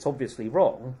because it's obviously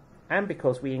wrong and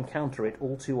because we encounter it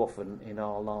all too often in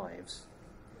our lives.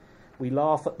 We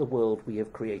laugh at the world we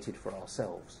have created for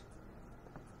ourselves.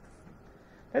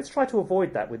 Let's try to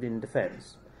avoid that within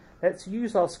defence. Let's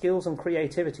use our skills and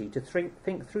creativity to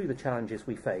think through the challenges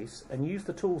we face and use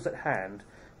the tools at hand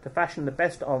to fashion the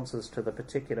best answers to the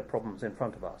particular problems in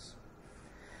front of us.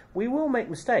 We will make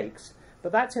mistakes,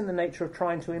 but that's in the nature of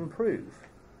trying to improve.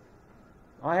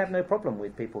 I have no problem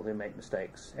with people who make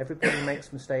mistakes. Everybody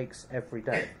makes mistakes every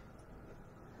day.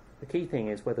 The key thing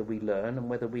is whether we learn and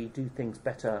whether we do things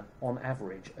better on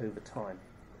average over time.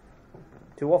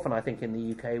 Too often, I think, in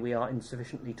the UK, we are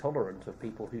insufficiently tolerant of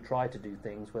people who try to do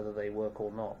things whether they work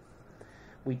or not.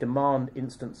 We demand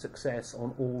instant success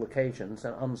on all occasions,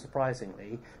 and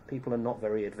unsurprisingly, people are not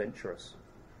very adventurous.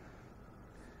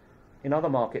 In other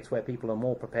markets where people are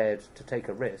more prepared to take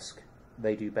a risk,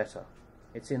 they do better.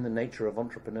 It's in the nature of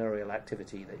entrepreneurial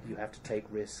activity that you have to take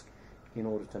risk in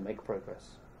order to make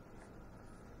progress.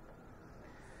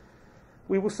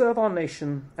 We will serve our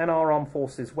nation and our armed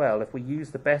forces well if we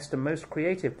use the best and most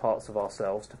creative parts of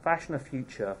ourselves to fashion a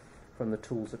future from the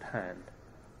tools at hand.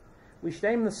 We should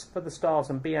aim for the stars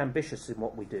and be ambitious in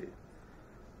what we do.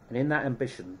 And in that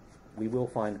ambition, we will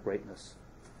find greatness.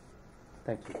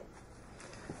 Thank you.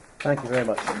 Thank you very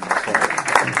much.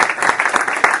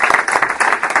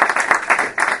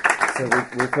 So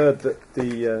we've heard that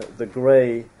the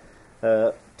grey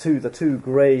the two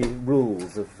grey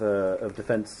rules of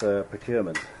defence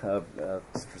procurement,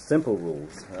 simple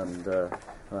rules, and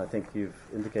I think you've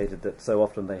indicated that so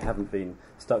often they haven't been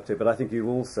stuck to. But I think you've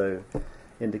also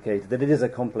indicated that it is a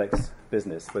complex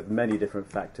business with many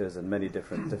different factors and many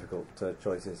different difficult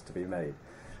choices to be made.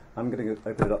 I'm going to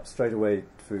open it up straight away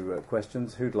to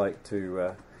questions. Who'd like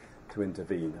to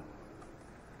intervene?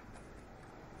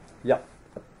 Yeah,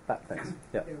 thanks.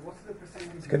 Yeah. What's the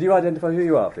percentage? Could you identify who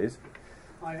you are, please?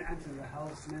 I enter the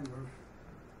House member,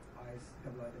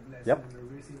 ISSS Yep.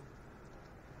 member, Rusi.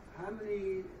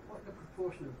 What the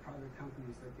proportion of private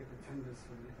companies that get the tenders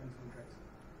for the defence contracts?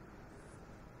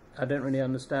 I don't really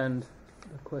understand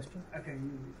the question. Okay,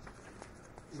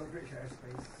 you've got British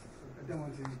Aerospace. I don't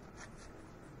want to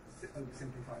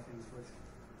oversimplify things, but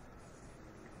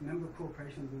a number of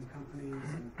corporations and companies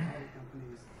and private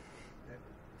companies that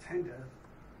tender,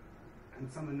 and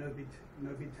some are no bid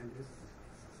tenders.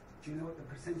 Do you know what the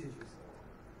percentage is?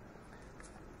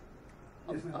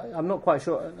 I'm not quite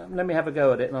sure. Let me have a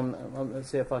go at it, and let's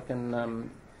see if I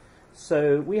can.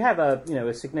 So we have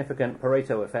a significant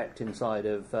Pareto effect inside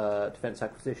of defence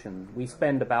acquisition. We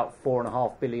spend about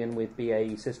 $4.5 billion with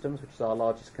BAE Systems, which is our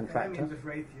largest contractor. I mean just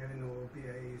Raytheon or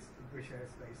BAE's British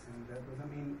Aerospace, and but I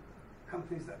mean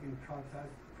companies that have been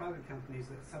privatised, private companies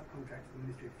that subcontract to the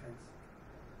Ministry of Defence.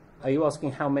 Are you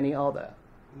asking how many are there?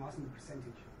 I'm asking the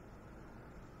percentage.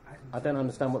 I don't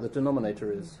understand what the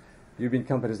denominator is. You've been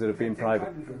companies that have been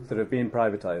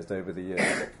privatised over the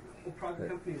years. Or private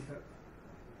companies that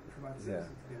provide services.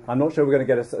 Yeah. I'm not sure we're going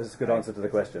to get a good answer to the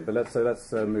question, but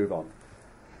let's move on.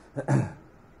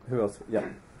 Who else? Yeah,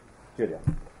 Julia.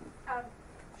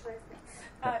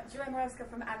 Julia Morawska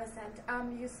from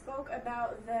Avascent. You spoke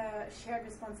about the shared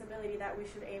responsibility that we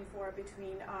should aim for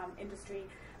between industry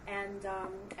and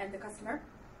the customer,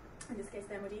 in this case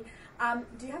the MOD.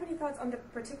 Do you have any thoughts on the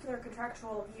particular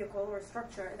contractual vehicle or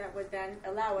structure that would then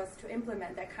allow us to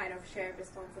implement that kind of shared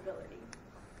responsibility?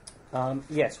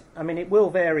 Yes, I mean it will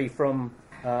vary from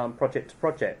project to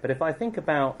project, but if I think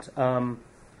about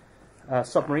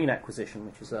submarine acquisition,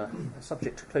 which is a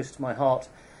subject close to my heart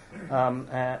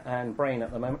and brain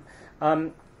at the moment,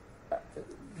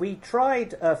 We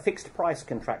tried fixed price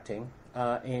contracting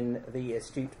in the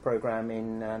Astute program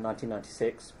in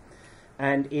 1996,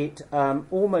 and it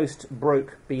almost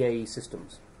broke BAE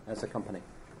Systems as a company.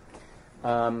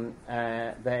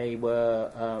 They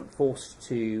were forced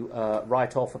to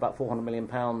write off about £400 million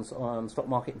on the stock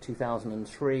market in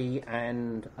 2003,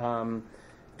 and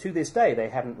to this day they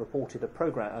haven't reported a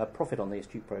profit on the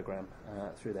Astute program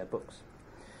through their books.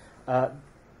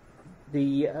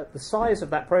 The size of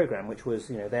that program, which was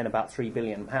then about £3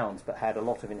 billion, but had a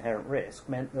lot of inherent risk,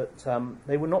 meant that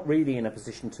they were not really in a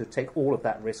position to take all of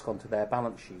that risk onto their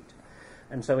balance sheet.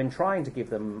 And so in trying to give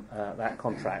them that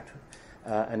contract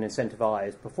and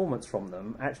incentivise performance from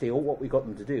them, actually all what we got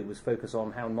them to do was focus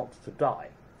on how not to die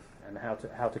and how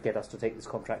to get us to take this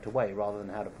contract away rather than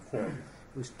how to perform.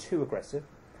 It was too aggressive.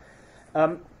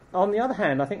 On the other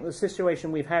hand, I think the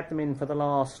situation we've had them in for the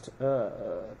last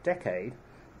decade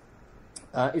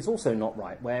is also not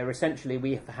right, where essentially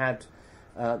we have had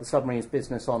the submarines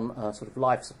business on sort of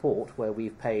life support, where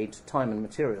we've paid time and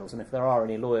materials, and if there are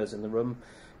any lawyers in the room,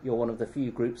 you're one of the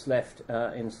few groups left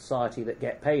in society that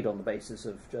get paid on the basis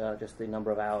of just the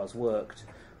number of hours worked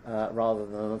rather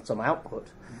than some output.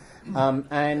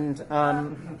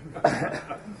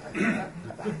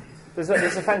 There's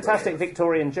a fantastic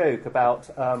Victorian joke about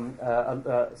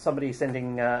somebody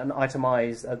sending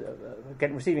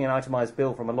receiving an itemised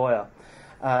bill from a lawyer,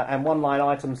 and one line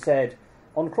item said,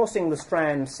 "On crossing the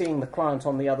Strand, seeing the client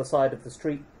on the other side of the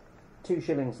street, 2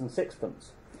 shillings and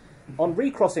 6pence. On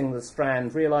recrossing the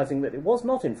Strand, realising that it was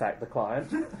not in fact the client,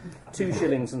 2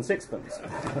 shillings and 6pence."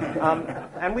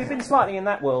 And we've been slightly in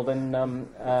that world in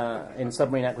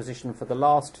submarine acquisition for the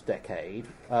last decade,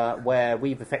 where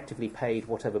we've effectively paid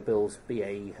whatever bills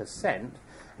BAE has sent,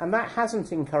 and that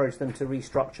hasn't encouraged them to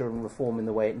restructure and reform in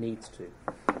the way it needs to.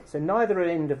 So neither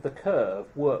end of the curve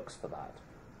works for that.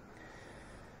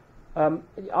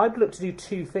 I'd look to do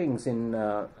 2 things in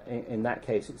that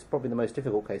case. It's probably the most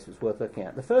difficult case it's worth looking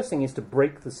at. The first thing is to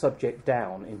break the subject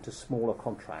down into smaller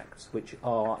contracts which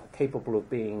are capable of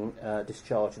being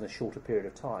discharged in a shorter period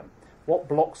of time. What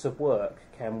blocks of work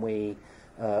can we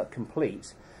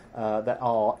complete that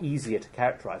are easier to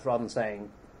characterise, rather than saying,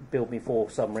 build me 4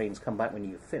 submarines, come back when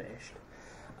you've finished.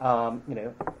 How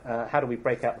do we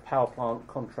break out the power plant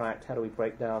contract? How do we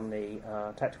break down the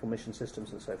tactical mission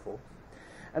systems and so forth?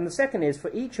 And the second is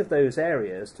for each of those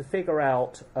areas to figure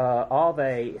out, are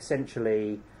they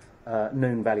essentially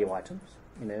known value items?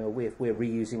 If we're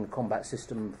reusing a combat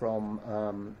system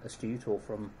from Astute or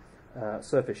from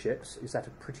surface ships, is that a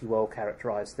pretty well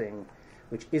characterised thing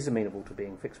which is amenable to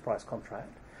being fixed price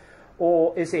contract?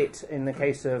 Or is it, in the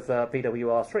case of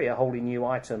PWR3, a wholly new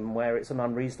item where it's an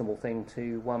unreasonable thing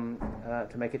to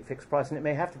make it fixed price, and it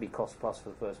may have to be cost plus for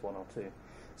the first 1 or 2?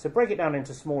 So break it down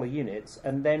into smaller units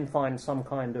and then find some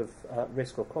kind of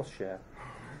risk or cost share.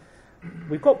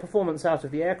 We've got performance out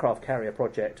of the aircraft carrier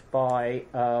project by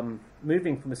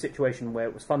moving from a situation where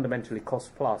it was fundamentally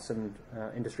cost plus and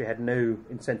industry had no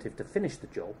incentive to finish the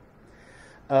job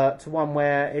to one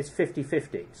where it's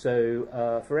 50-50.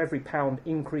 So for every £1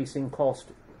 increase in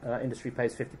cost, industry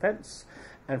pays 50p,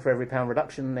 and for every £1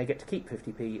 reduction, they get to keep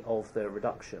 50p of the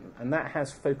reduction. And that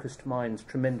has focused minds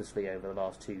tremendously over the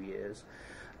last 2 years.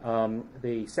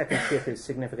 The second ship is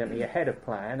significantly ahead of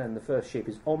plan, and the first ship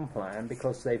is on plan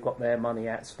because they've got their money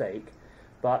at stake,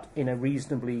 but in a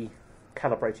reasonably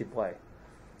calibrated way.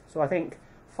 So I think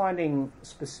finding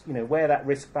where that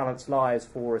risk balance lies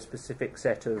for a specific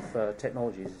set of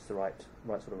technologies is the right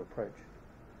sort of approach.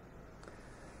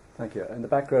 Thank you. In the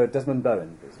back row, Desmond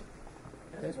Bowen, please.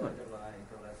 Desmond.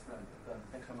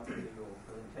 Thanks so much for your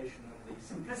presentation and the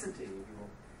simplicity of your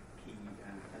key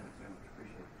tenets. Very much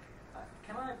appreciated.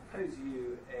 Can I pose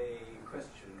you a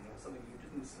question, or something you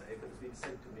didn't say, but has been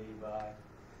said to me by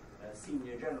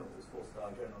senior generals,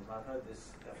 4-star generals? I've heard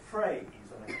this phrase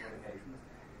on a couple of occasions,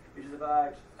 which is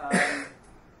about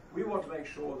we want to make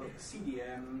sure that the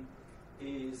CDM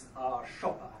is our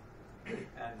shopper,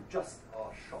 and just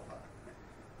our shopper.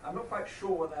 I'm not quite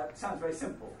sure that sounds very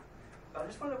simple, but I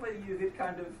just wonder whether you could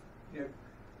kind of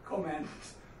comment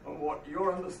on what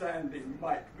your understanding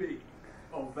might be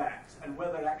of that, and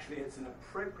whether actually it's an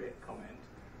appropriate comment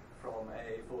from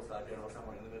a 4-star general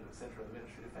somewhere in the middle centre of the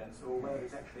Ministry of Defence, or whether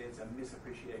it's a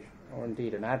misappreciation. Or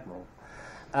indeed an admiral.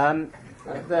 I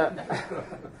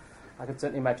can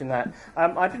certainly imagine that.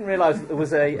 I didn't realise that there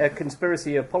was a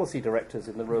conspiracy of policy directors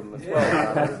in the room as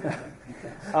well.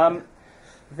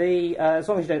 As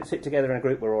long as you don't sit together in a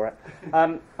group, we're all right.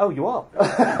 Oh, you are?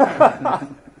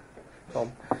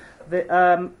 Tom.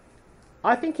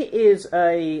 I think it is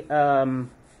a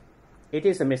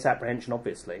misapprehension,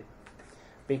 obviously,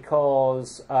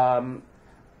 because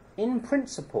in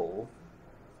principle,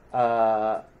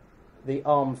 the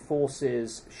armed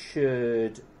forces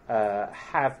should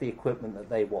have the equipment that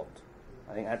they want.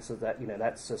 I think that's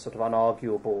a sort of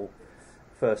unarguable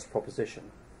first proposition.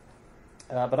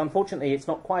 But unfortunately, it's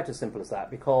not quite as simple as that,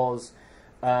 because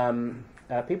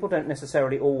people don't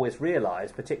necessarily always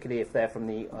realise, particularly if they're from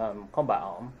the combat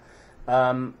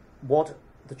arm, what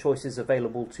the choices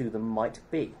available to them might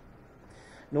be.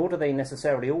 Nor do they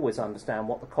necessarily always understand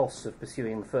what the costs of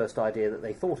pursuing the first idea that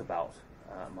they thought about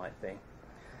might be.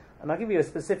 And I'll give you a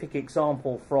specific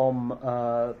example from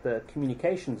the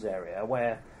communications area,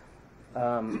 where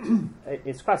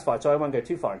it's classified, so I won't go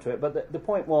too far into it, but the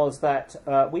point was that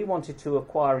we wanted to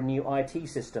acquire a new IT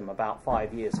system about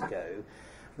 5 years ago,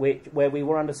 where we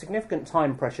were under significant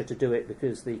time pressure to do it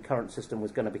because the current system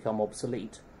was going to become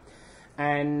obsolete.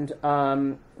 And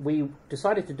we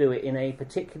decided to do it in a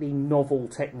particularly novel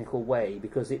technical way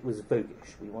because it was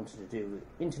voguish. We wanted to do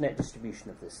internet distribution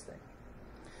of this thing.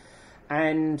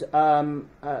 And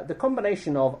the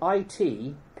combination of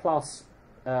IT plus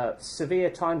severe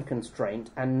time constraint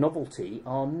and novelty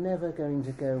are never going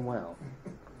to go well.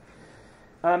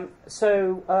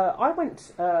 So I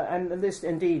went, and this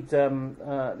indeed,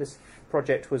 this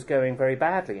project was going very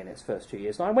badly in its first 2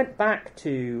 years. And I went back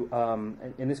to,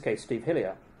 in this case, Steve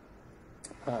Hillier,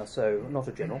 so not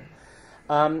a general,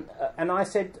 and I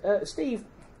said, Steve,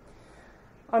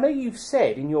 I know you've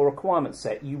said in your requirement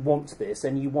set you want this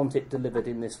and you want it delivered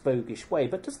in this voguish way,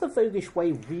 but does the voguish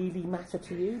way really matter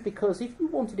to you? Because if you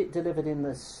wanted it delivered in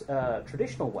this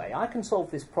traditional way, I can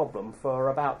solve this problem for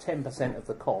about 10% of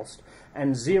the cost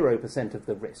and 0% of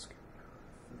the risk.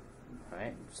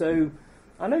 Right? So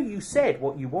I know you said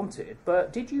what you wanted,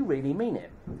 but did you really mean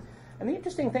it? And the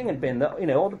interesting thing had been that,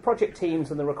 all the project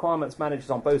teams and the requirements managers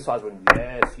on both sides went,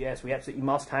 yes, we absolutely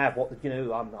must have what,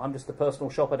 I'm just the personal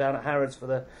shopper down at Harrods for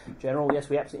the general, yes,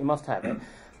 we absolutely must have it.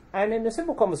 And in a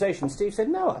simple conversation, Steve said,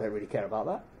 no, I don't really care about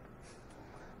that.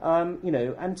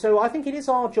 And so I think it is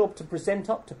our job to present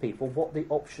up to people what the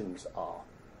options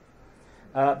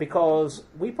are. Because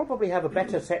we probably have a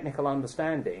better technical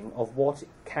understanding of what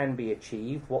can be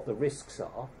achieved, what the risks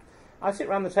are. I sit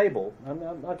around the table, and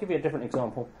I'll give you a different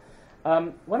example.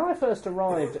 When I first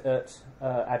arrived at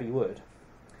Abbey Wood,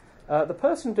 the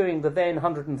person doing the then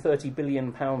 £130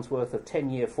 billion worth of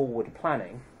 10-year forward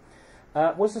planning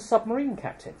was a submarine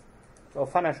captain, or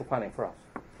financial planning for us.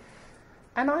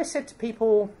 And I said to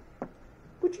people,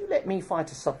 would you let me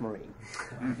fight a submarine?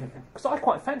 Because I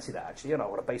quite fancy that, actually. I've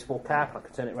got a baseball cap, I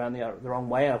could turn it around the wrong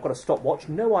way, I've got a stopwatch,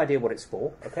 no idea what it's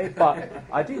for, okay, but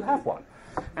I do have one.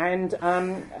 And,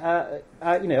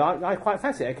 I quite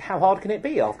fancy it. How hard can it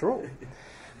be, after all?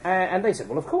 And they said,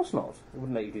 well, of course not. They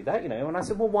wouldn't let you do that, And I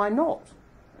said, well, why not?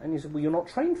 And he said, well, you're not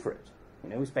trained for it.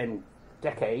 We spend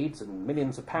decades and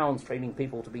millions of pounds training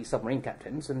people to be submarine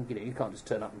captains, and, you can't just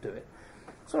turn up and do it.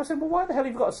 So I said, well, why the hell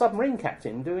have you got a submarine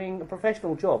captain doing a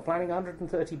professional job, planning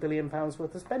 £130 billion worth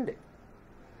of spending?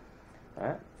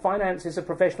 Finance is a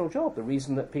professional job. The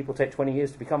reason that people take 20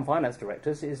 years to become finance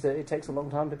directors is that it takes a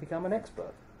long time to become an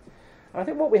expert. And I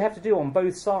think what we have to do on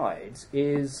both sides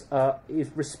is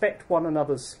respect one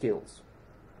another's skills.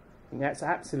 I think that's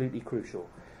absolutely crucial.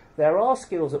 There are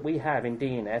skills that we have in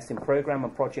D&S, in program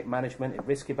and project management, in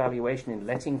risk evaluation, in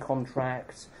letting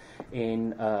contracts,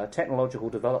 in technological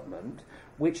development,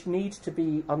 which need to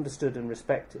be understood and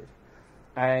respected.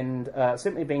 And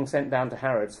simply being sent down to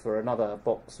Harrods for another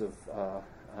box of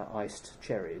iced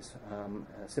cherries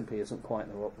simply isn't quite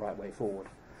the right way forward.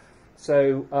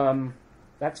 So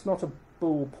that's not a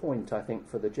bull point, I think,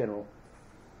 for the general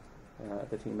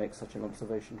that he makes such an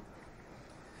observation.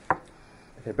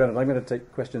 Okay, Bernard, I'm going to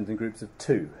take questions in groups of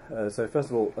two. So first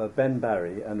of all, Ben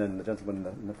Barry, and then the gentleman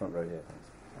in the front row here.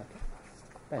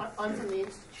 Okay. I'm from the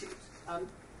Institute.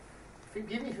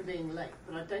 Forgive me for being late,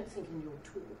 but I don't think in your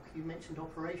talk you mentioned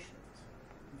operations.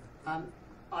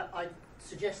 I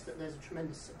suggest that there's a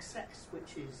tremendous success,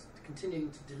 which is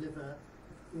continuing to deliver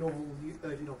novel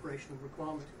urgent operational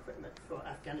requirement equipment for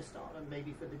Afghanistan and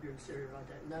maybe for Libya and Syria, I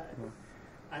don't know.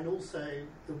 And also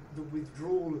the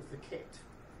withdrawal of the kit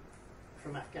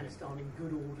from Afghanistan in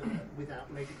good order without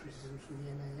major criticism from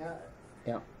the NAO.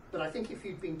 Yeah. But I think if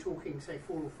you'd been talking, say,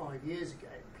 4 or 5 years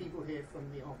ago, people here from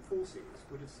the armed forces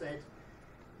would have said,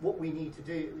 what we need to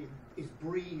do is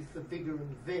breathe the vigour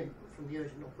and vim from the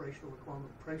urgent operational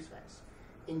requirement process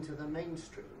into the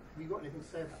mainstream. Have you got anything to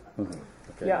say about that?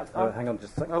 Okay. Yeah. Hang on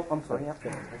just a second. Oh, I'm sorry. Yeah.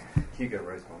 Hugo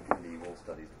Rosemont from the War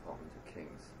Studies Department at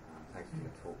King's. Thanks for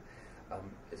your talk.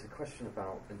 It's a question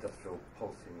about industrial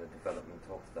policy and the development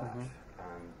of that,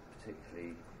 and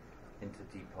particularly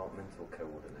interdepartmental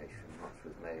coordination. Much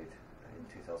was made in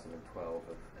 2012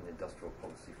 of an industrial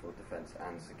policy for defence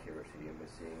and security, and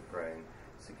we're seeing growing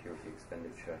security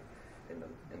expenditure in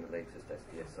the latest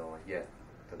SDSR. Yet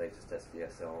the latest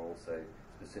SDSR also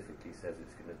specifically says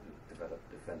it's going to develop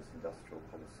defence industrial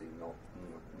policy, not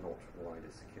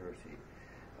wider security.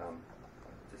 I'm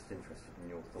just interested in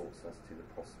your thoughts as to the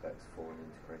prospects for an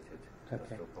integrated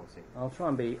industrial policy. I'll try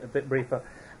and be a bit briefer.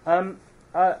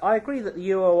 I agree that the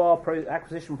UOR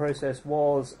acquisition process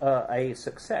was a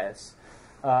success,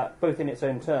 both in its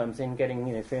own terms, in getting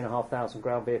 3,500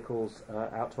 ground vehicles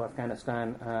out to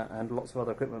Afghanistan and lots of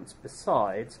other equipment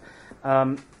besides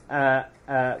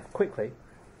quickly.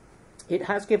 It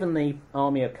has given the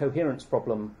Army a coherence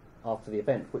problem after the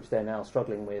event, which they're now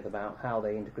struggling with about how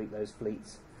they integrate those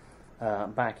fleets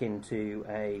back into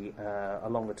a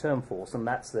longer-term force, and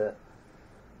that's the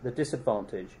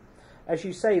disadvantage. As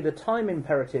you say, the time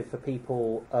imperative for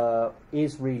people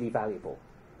is really valuable.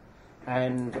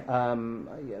 And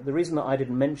the reason that I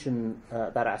didn't mention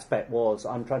that aspect was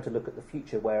I'm trying to look at the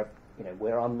future where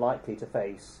we're unlikely to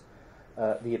face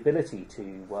the ability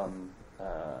to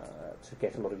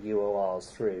get a lot of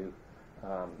UORs through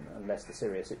unless the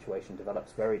Syria situation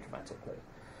develops very dramatically.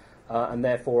 And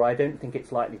therefore I don't think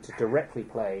it's likely to directly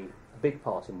play a big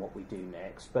part in what we do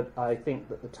next, but I think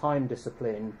that the time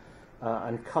discipline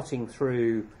and cutting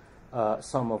through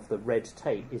some of the red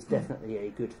tape is definitely a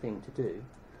good thing to do.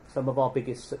 Some of our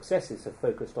biggest successes have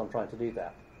focused on trying to do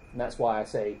that. And that's why I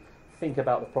say, think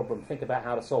about the problem, think about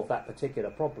how to solve that particular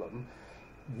problem.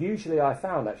 Usually I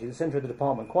found, actually, the centre of the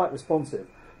department quite responsive.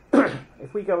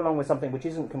 If we go along with something which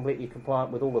isn't completely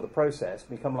compliant with all of the process,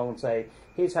 we come along and say,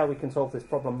 here's how we can solve this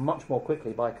problem much more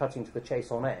quickly by cutting to the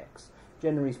chase on X.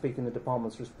 Generally speaking, the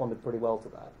department's responded pretty well to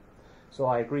that. So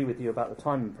I agree with you about the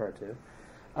time imperative.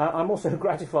 I'm also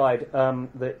gratified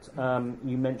that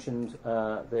you mentioned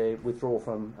the withdrawal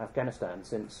from Afghanistan,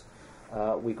 since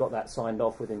we got that signed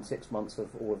off within 6 months of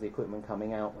all of the equipment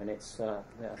coming out, when it's, I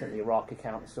think the Iraq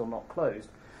account is still not closed.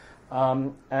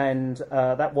 And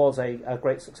that was a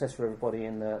great success for everybody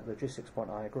in the logistics point,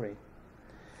 I agree.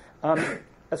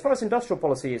 As far as industrial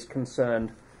policy is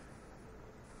concerned,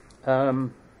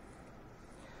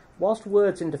 whilst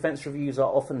words in defence reviews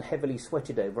are often heavily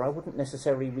sweated over, I wouldn't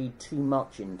necessarily read too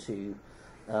much into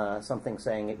something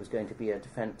saying it was going to be a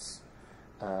defence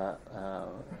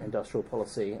industrial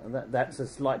policy. And that's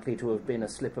as likely to have been a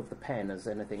slip of the pen as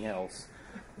anything else.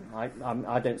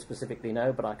 I don't specifically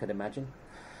know, but I could imagine.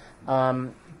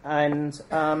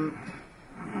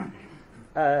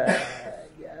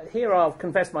 Here I'll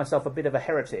confess myself a bit of a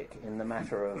heretic in the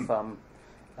matter of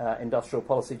industrial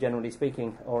policy, generally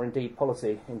speaking, or indeed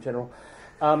policy in general.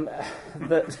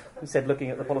 That he said, looking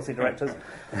at the policy directors.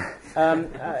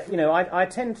 I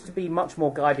tend to be much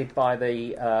more guided by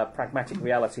the pragmatic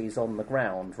realities on the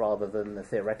ground rather than the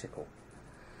theoretical.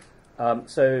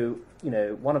 So,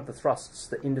 one of the thrusts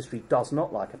that industry does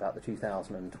not like about the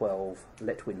 2012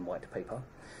 Letwin White Paper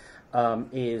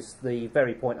is the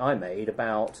very point I made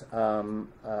about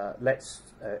let's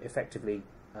effectively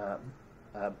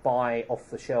buy off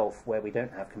the shelf where we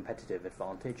don't have competitive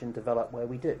advantage and develop where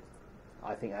we do.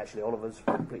 I think actually Oliver's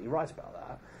completely right about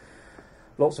that.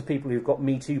 Lots of people who've got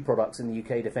Me Too products in the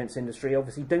UK defence industry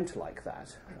obviously don't like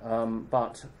that.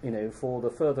 But for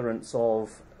the furtherance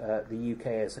of the UK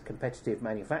as a competitive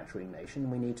manufacturing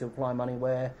nation, we need to apply money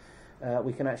where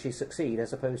we can actually succeed,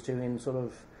 as opposed to in sort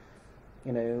of,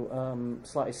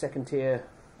 slightly second-tier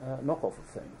knockoff of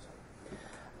things.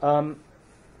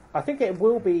 I think it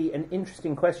will be an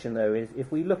interesting question, though,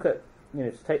 if we look at,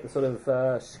 to take the sort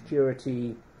of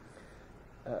security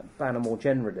banner more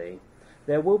generally.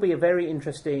 There will be a very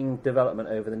interesting development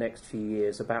over the next few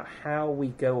years about how we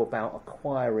go about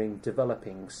acquiring,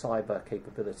 developing cyber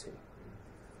capability.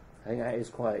 I think that is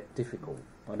quite difficult.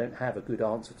 I don't have a good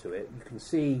answer to it. You can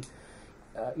see,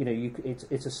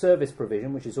 it's a service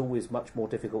provision, which is always much more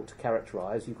difficult to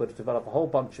characterise. You've got to develop a whole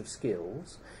bunch of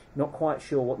skills. You're not quite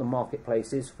sure what the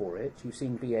marketplace is for it. You've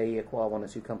seen BAE acquire one or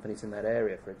two companies in that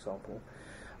area, for example.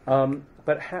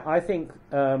 But I think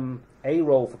a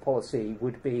role for policy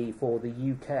would be for the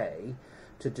UK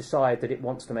to decide that it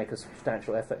wants to make a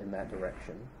substantial effort in that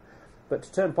direction. But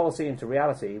to turn policy into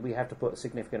reality, we have to put a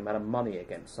significant amount of money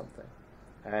against something.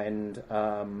 And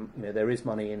there is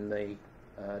money in the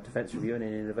Defence Review and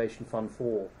in Innovation Fund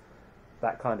for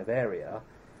that kind of area.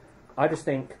 I just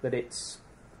think that it's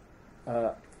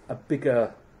a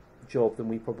bigger job than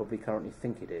we probably currently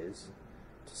think it is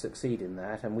to succeed in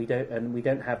that, and we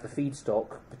don't have the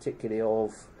feedstock, particularly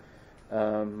of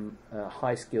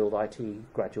high-skilled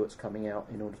IT graduates coming out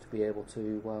in order to be able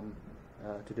to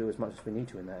do as much as we need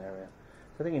to in that area.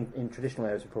 So I think in traditional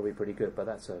areas we're probably pretty good, but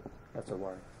that's a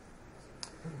worry.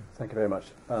 Thank you very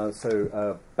much.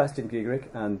 Bastian Giegerich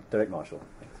and Derek Marshall.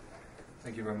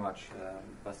 Thank you very much.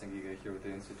 Bastian Giegerich here with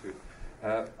the Institute.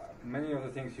 Many of the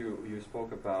things you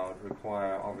spoke about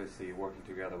require obviously working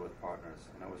together with partners,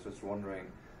 and I was just wondering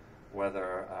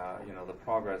whether the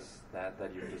progress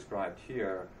that you've described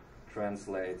here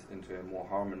translates into a more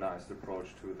harmonized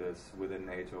approach to this within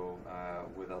NATO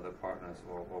with other partners,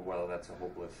 or whether that's a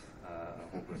hopeless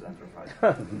enterprise.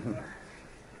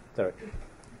 Derek.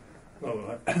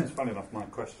 Well, it's funny enough, my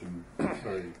question is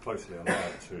very closely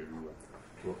allied to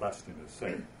what Bastian has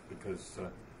said, because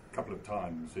a couple of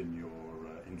times in your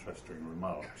interesting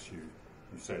remarks you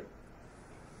said,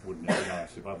 wouldn't it be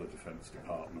nice if other defence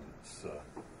departments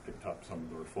picked up some of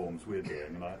the reforms we're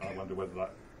doing, and I wonder whether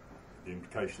the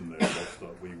implication there was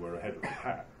that we were ahead of the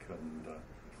pack and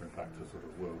were in fact a sort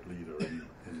of world leader in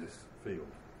this field.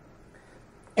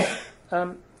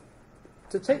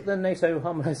 To take the NATO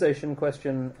harmonisation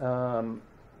question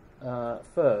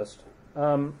first,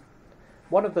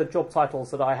 one of the job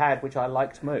titles that I had, which I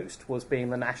liked most, was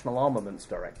being the National Armaments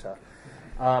Director.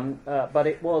 But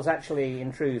it was actually,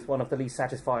 in truth, one of the least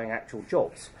satisfying actual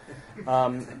jobs,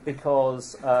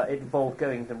 because it involved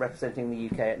going and representing the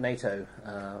UK at NATO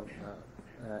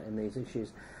in these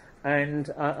issues. And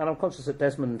I'm conscious that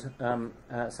Desmond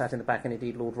sat in the back, and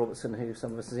indeed Lord Robertson, who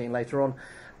some of us are seeing later on,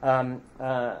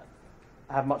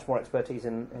 have much more expertise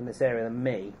in this area than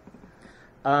me.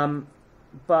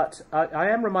 But I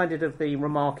am reminded of the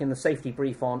remark in the safety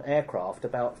brief on aircraft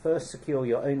about first secure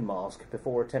your own mask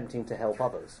before attempting to help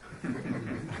others.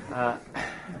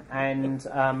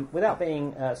 Without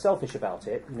being selfish about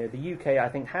it, the UK, I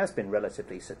think, has been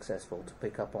relatively successful, to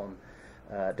pick up on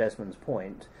Desmond's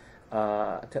point,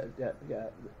 Derek's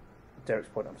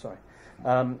point, I'm sorry,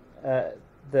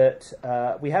 that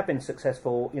we have been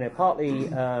successful, partly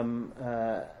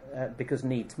because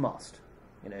needs must.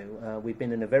 We've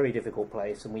been in a very difficult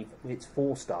place, and it's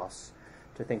forced us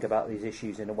to think about these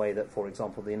issues in a way that, for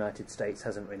example, the United States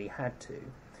hasn't really had to,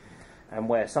 and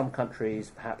where some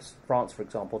countries, perhaps France, for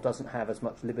example, doesn't have as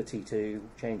much liberty to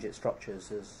change its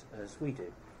structures as we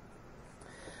do.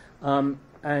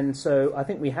 And so I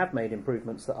think we have made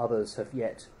improvements that others have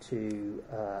yet to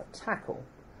tackle.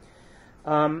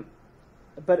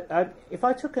 But if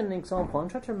I took an example, I'm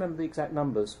trying to remember the exact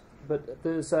numbers, but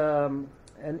there's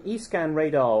an E-scan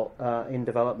radar in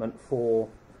development for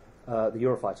the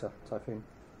Eurofighter Typhoon,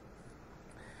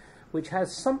 which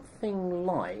has something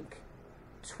like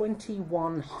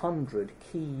 2,100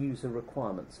 key user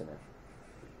requirements in it.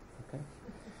 Okay,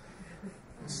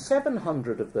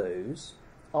 700 of those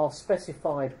are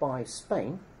specified by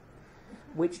Spain,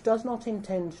 which does not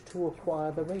intend to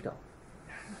acquire the radar.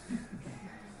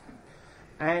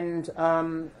 And,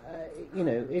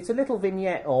 it's a little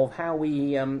vignette of how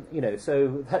we,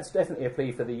 so that's definitely a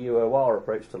plea for the UOR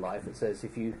approach to life. It says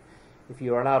if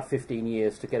you're allowed 15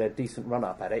 years to get a decent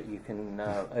run-up at it, you can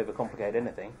overcomplicate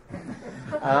anything.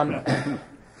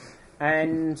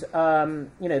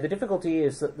 The difficulty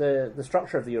is that the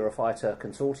structure of the Eurofighter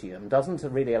consortium doesn't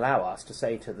really allow us to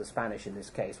say to the Spanish in this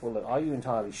case, well, look, are you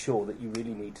entirely sure that you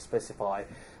really need to specify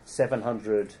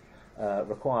 700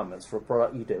 requirements for a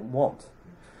product you don't want,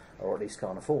 or at least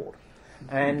can't afford?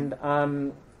 And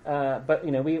but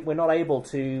we're not able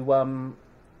to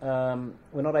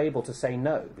say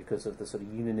no because of the sort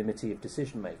of unanimity of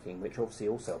decision making, which obviously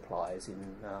also applies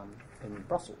in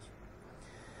Brussels.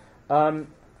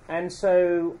 And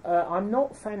so I'm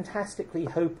not fantastically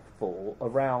hopeful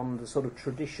around the sort of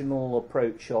traditional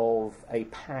approach of a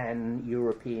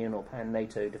pan-European or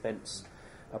pan-NATO defence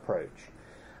approach.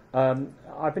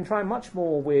 I've been trying much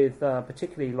more with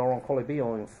particularly Laurent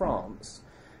Collet-Billon in France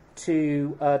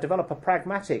to develop a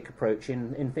pragmatic approach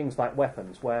in things like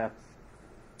weapons, where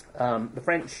the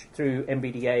French, through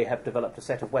MBDA, have developed a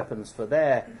set of weapons for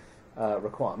their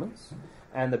requirements,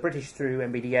 and the British, through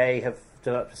MBDA, have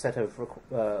developed a set of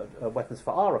weapons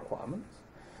for our requirements,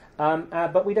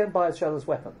 but we don't buy each other's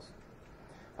weapons.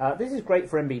 This is great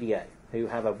for MBDA, who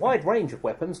have a wide range of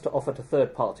weapons to offer to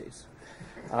third parties.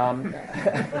 But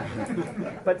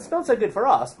it's not so good for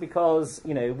us because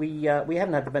we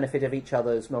haven't had the benefit of each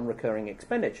other's non-recurring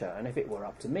expenditure. And if it were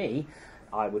up to me,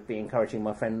 I would be encouraging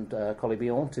my friend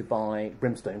Collet-Billon to buy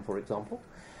Brimstone, for example,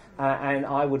 and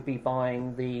I would be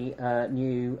buying the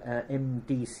new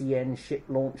MDCN ship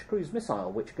launch cruise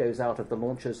missile, which goes out of the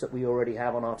launchers that we already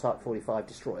have on our Type 45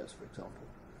 destroyers, for example.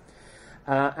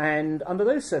 And under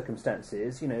those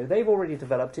circumstances, they've already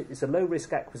developed it. It's a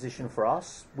low-risk acquisition for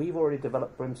us. We've already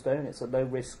developed Brimstone. It's a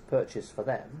low-risk purchase for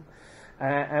them.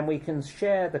 And we can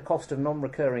share the cost of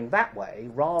non-recurring that way,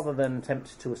 rather than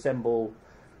attempt to assemble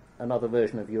another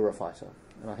version of Eurofighter.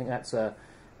 And I think that's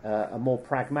a more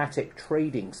pragmatic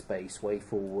trading space way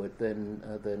forward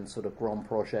than sort of grand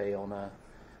projet on a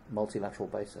multilateral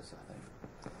basis, I think.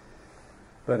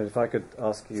 Bernard, if I could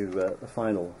ask you a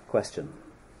final question.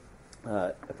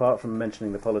 Apart from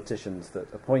mentioning the politicians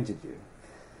that appointed you,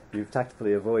 you've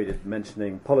tactfully avoided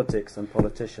mentioning politics and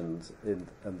politicians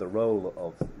and the role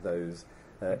of those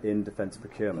in defence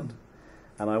procurement.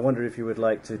 And I wonder if you would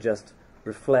like to just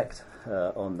reflect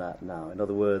on that now. In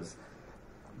other words,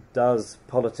 does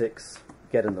politics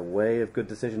get in the way of good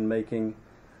decision-making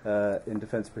in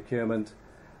defence procurement,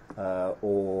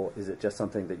 or is it just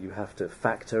something that you have to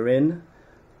factor in,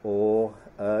 or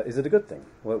is it a good thing?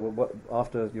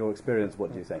 After your experience,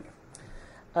 what do you think?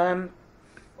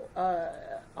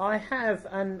 I have,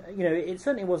 and it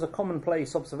certainly was a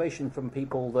commonplace observation from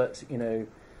people that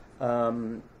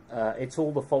it's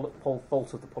all the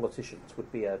fault of the politicians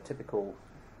would be a typical.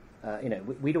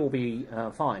 We'd all be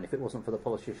fine if it wasn't for the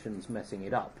politicians messing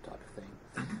it up, type of thing.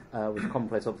 Was a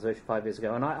commonplace observation 5 years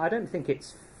ago, and I don't think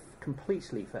it's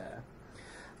completely fair.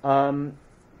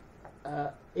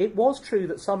 It was true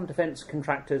that some defence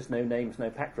contractors, no names, no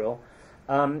pack drill,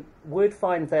 would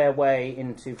find their way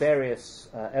into various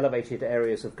elevated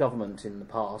areas of government in the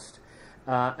past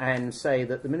and say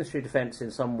that the Ministry of Defence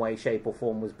in some way, shape or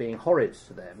form was being horrid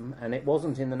to them, and it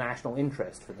wasn't in the national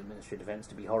interest for the Ministry of Defence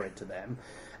to be horrid to them,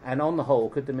 and on the whole,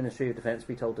 could the Ministry of Defence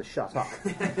be told to shut up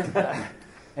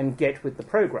and get with the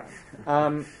programme?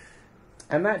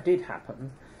 And that did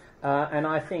happen, and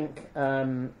I think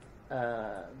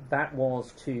that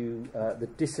was to the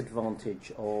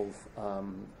disadvantage of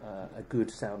a good,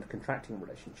 sound contracting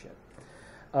relationship.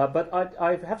 But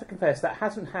I have to confess that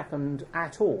hasn't happened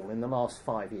at all in the last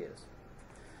 5 years.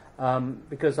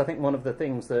 Because I think one of the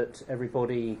things that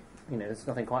everybody, there's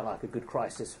nothing quite like a good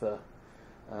crisis for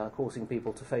causing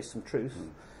people to face some truth,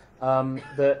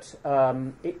 that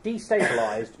it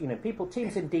destabilised,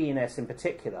 teams in D&S in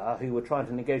particular, who were trying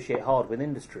to negotiate hard with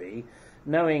industry,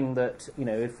 knowing that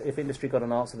if industry got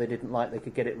an answer they didn't like, they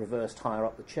could get it reversed higher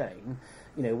up the chain,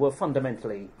 were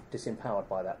fundamentally disempowered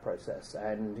by that process.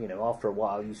 And after a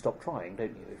while you stop trying,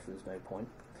 don't you, if there's no point.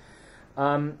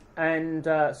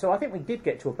 So I think we did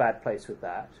get to a bad place with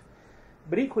that.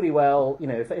 But equally well,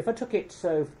 if I took it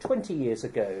 20 years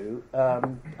ago,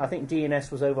 I think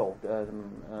D&S was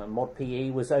Mod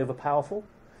PE was overpowerful.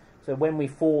 So when we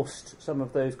forced some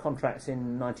of those contracts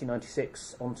in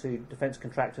 1996 onto defence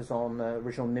contractors on the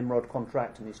original Nimrod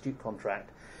contract and the Astute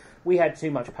contract, we had too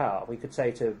much power. We could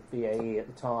say to BAE at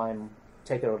the time,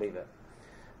 take it or leave it.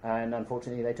 And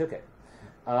unfortunately they took it.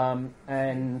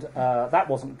 That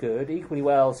wasn't good. Equally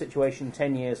well, situation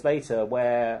 10 years later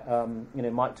where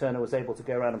Mike Turner was able to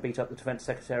go around and beat up the Defence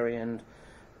Secretary and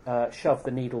shove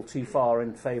the needle too far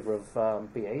in favour of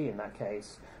BAE in that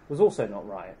case was also not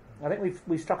right. I think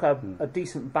we've struck a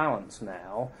decent balance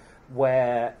now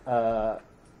where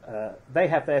they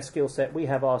have their skill set, we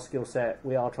have our skill set,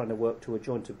 we are trying to work to a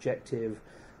joint objective.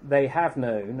 They have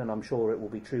known, and I'm sure it will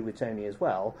be true with Tony as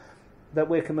well, that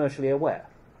we're commercially aware.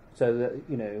 So that,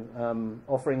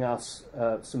 offering us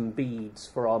some beads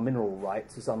for our mineral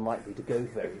rights is unlikely to go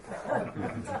very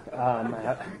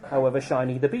far, however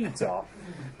shiny the beads are.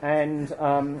 And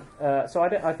so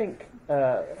I think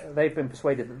they've been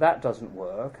persuaded that doesn't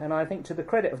work. And I think to the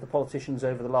credit of the politicians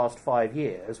over the last 5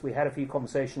 years, we had a few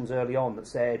conversations early on that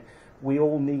said we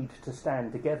all need to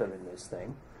stand together in this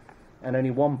thing, and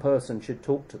only one person should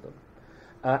talk to them.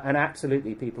 And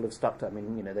absolutely, people have stuck to. I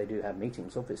mean, they do have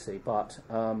meetings, obviously, but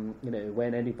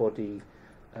when anybody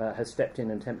has stepped in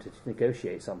and attempted to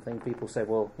negotiate something, people say,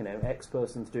 well, X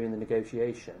person's doing the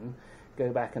negotiation,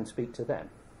 go back and speak to them.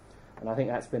 And I think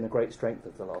that's been a great strength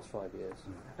of the last 5 years.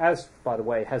 As, by the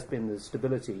way, has been the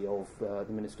stability of the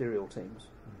ministerial teams.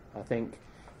 I think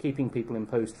keeping people in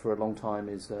post for a long time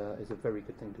is a very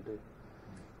good thing to do.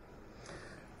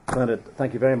 Bernard,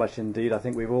 thank you very much indeed. I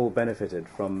think we've all benefited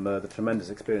from the tremendous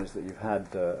experience that you've had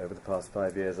over the past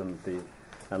 5 years and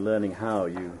learning how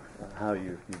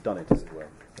you've done it, as it were.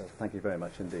 So thank you very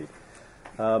much indeed.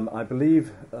 I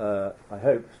believe, I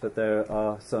hope that there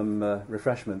are some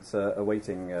refreshments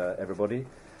awaiting everybody.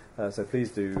 So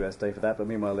please do stay for that. But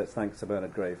meanwhile, let's thank Sir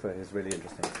Bernard Gray for his really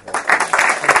interesting.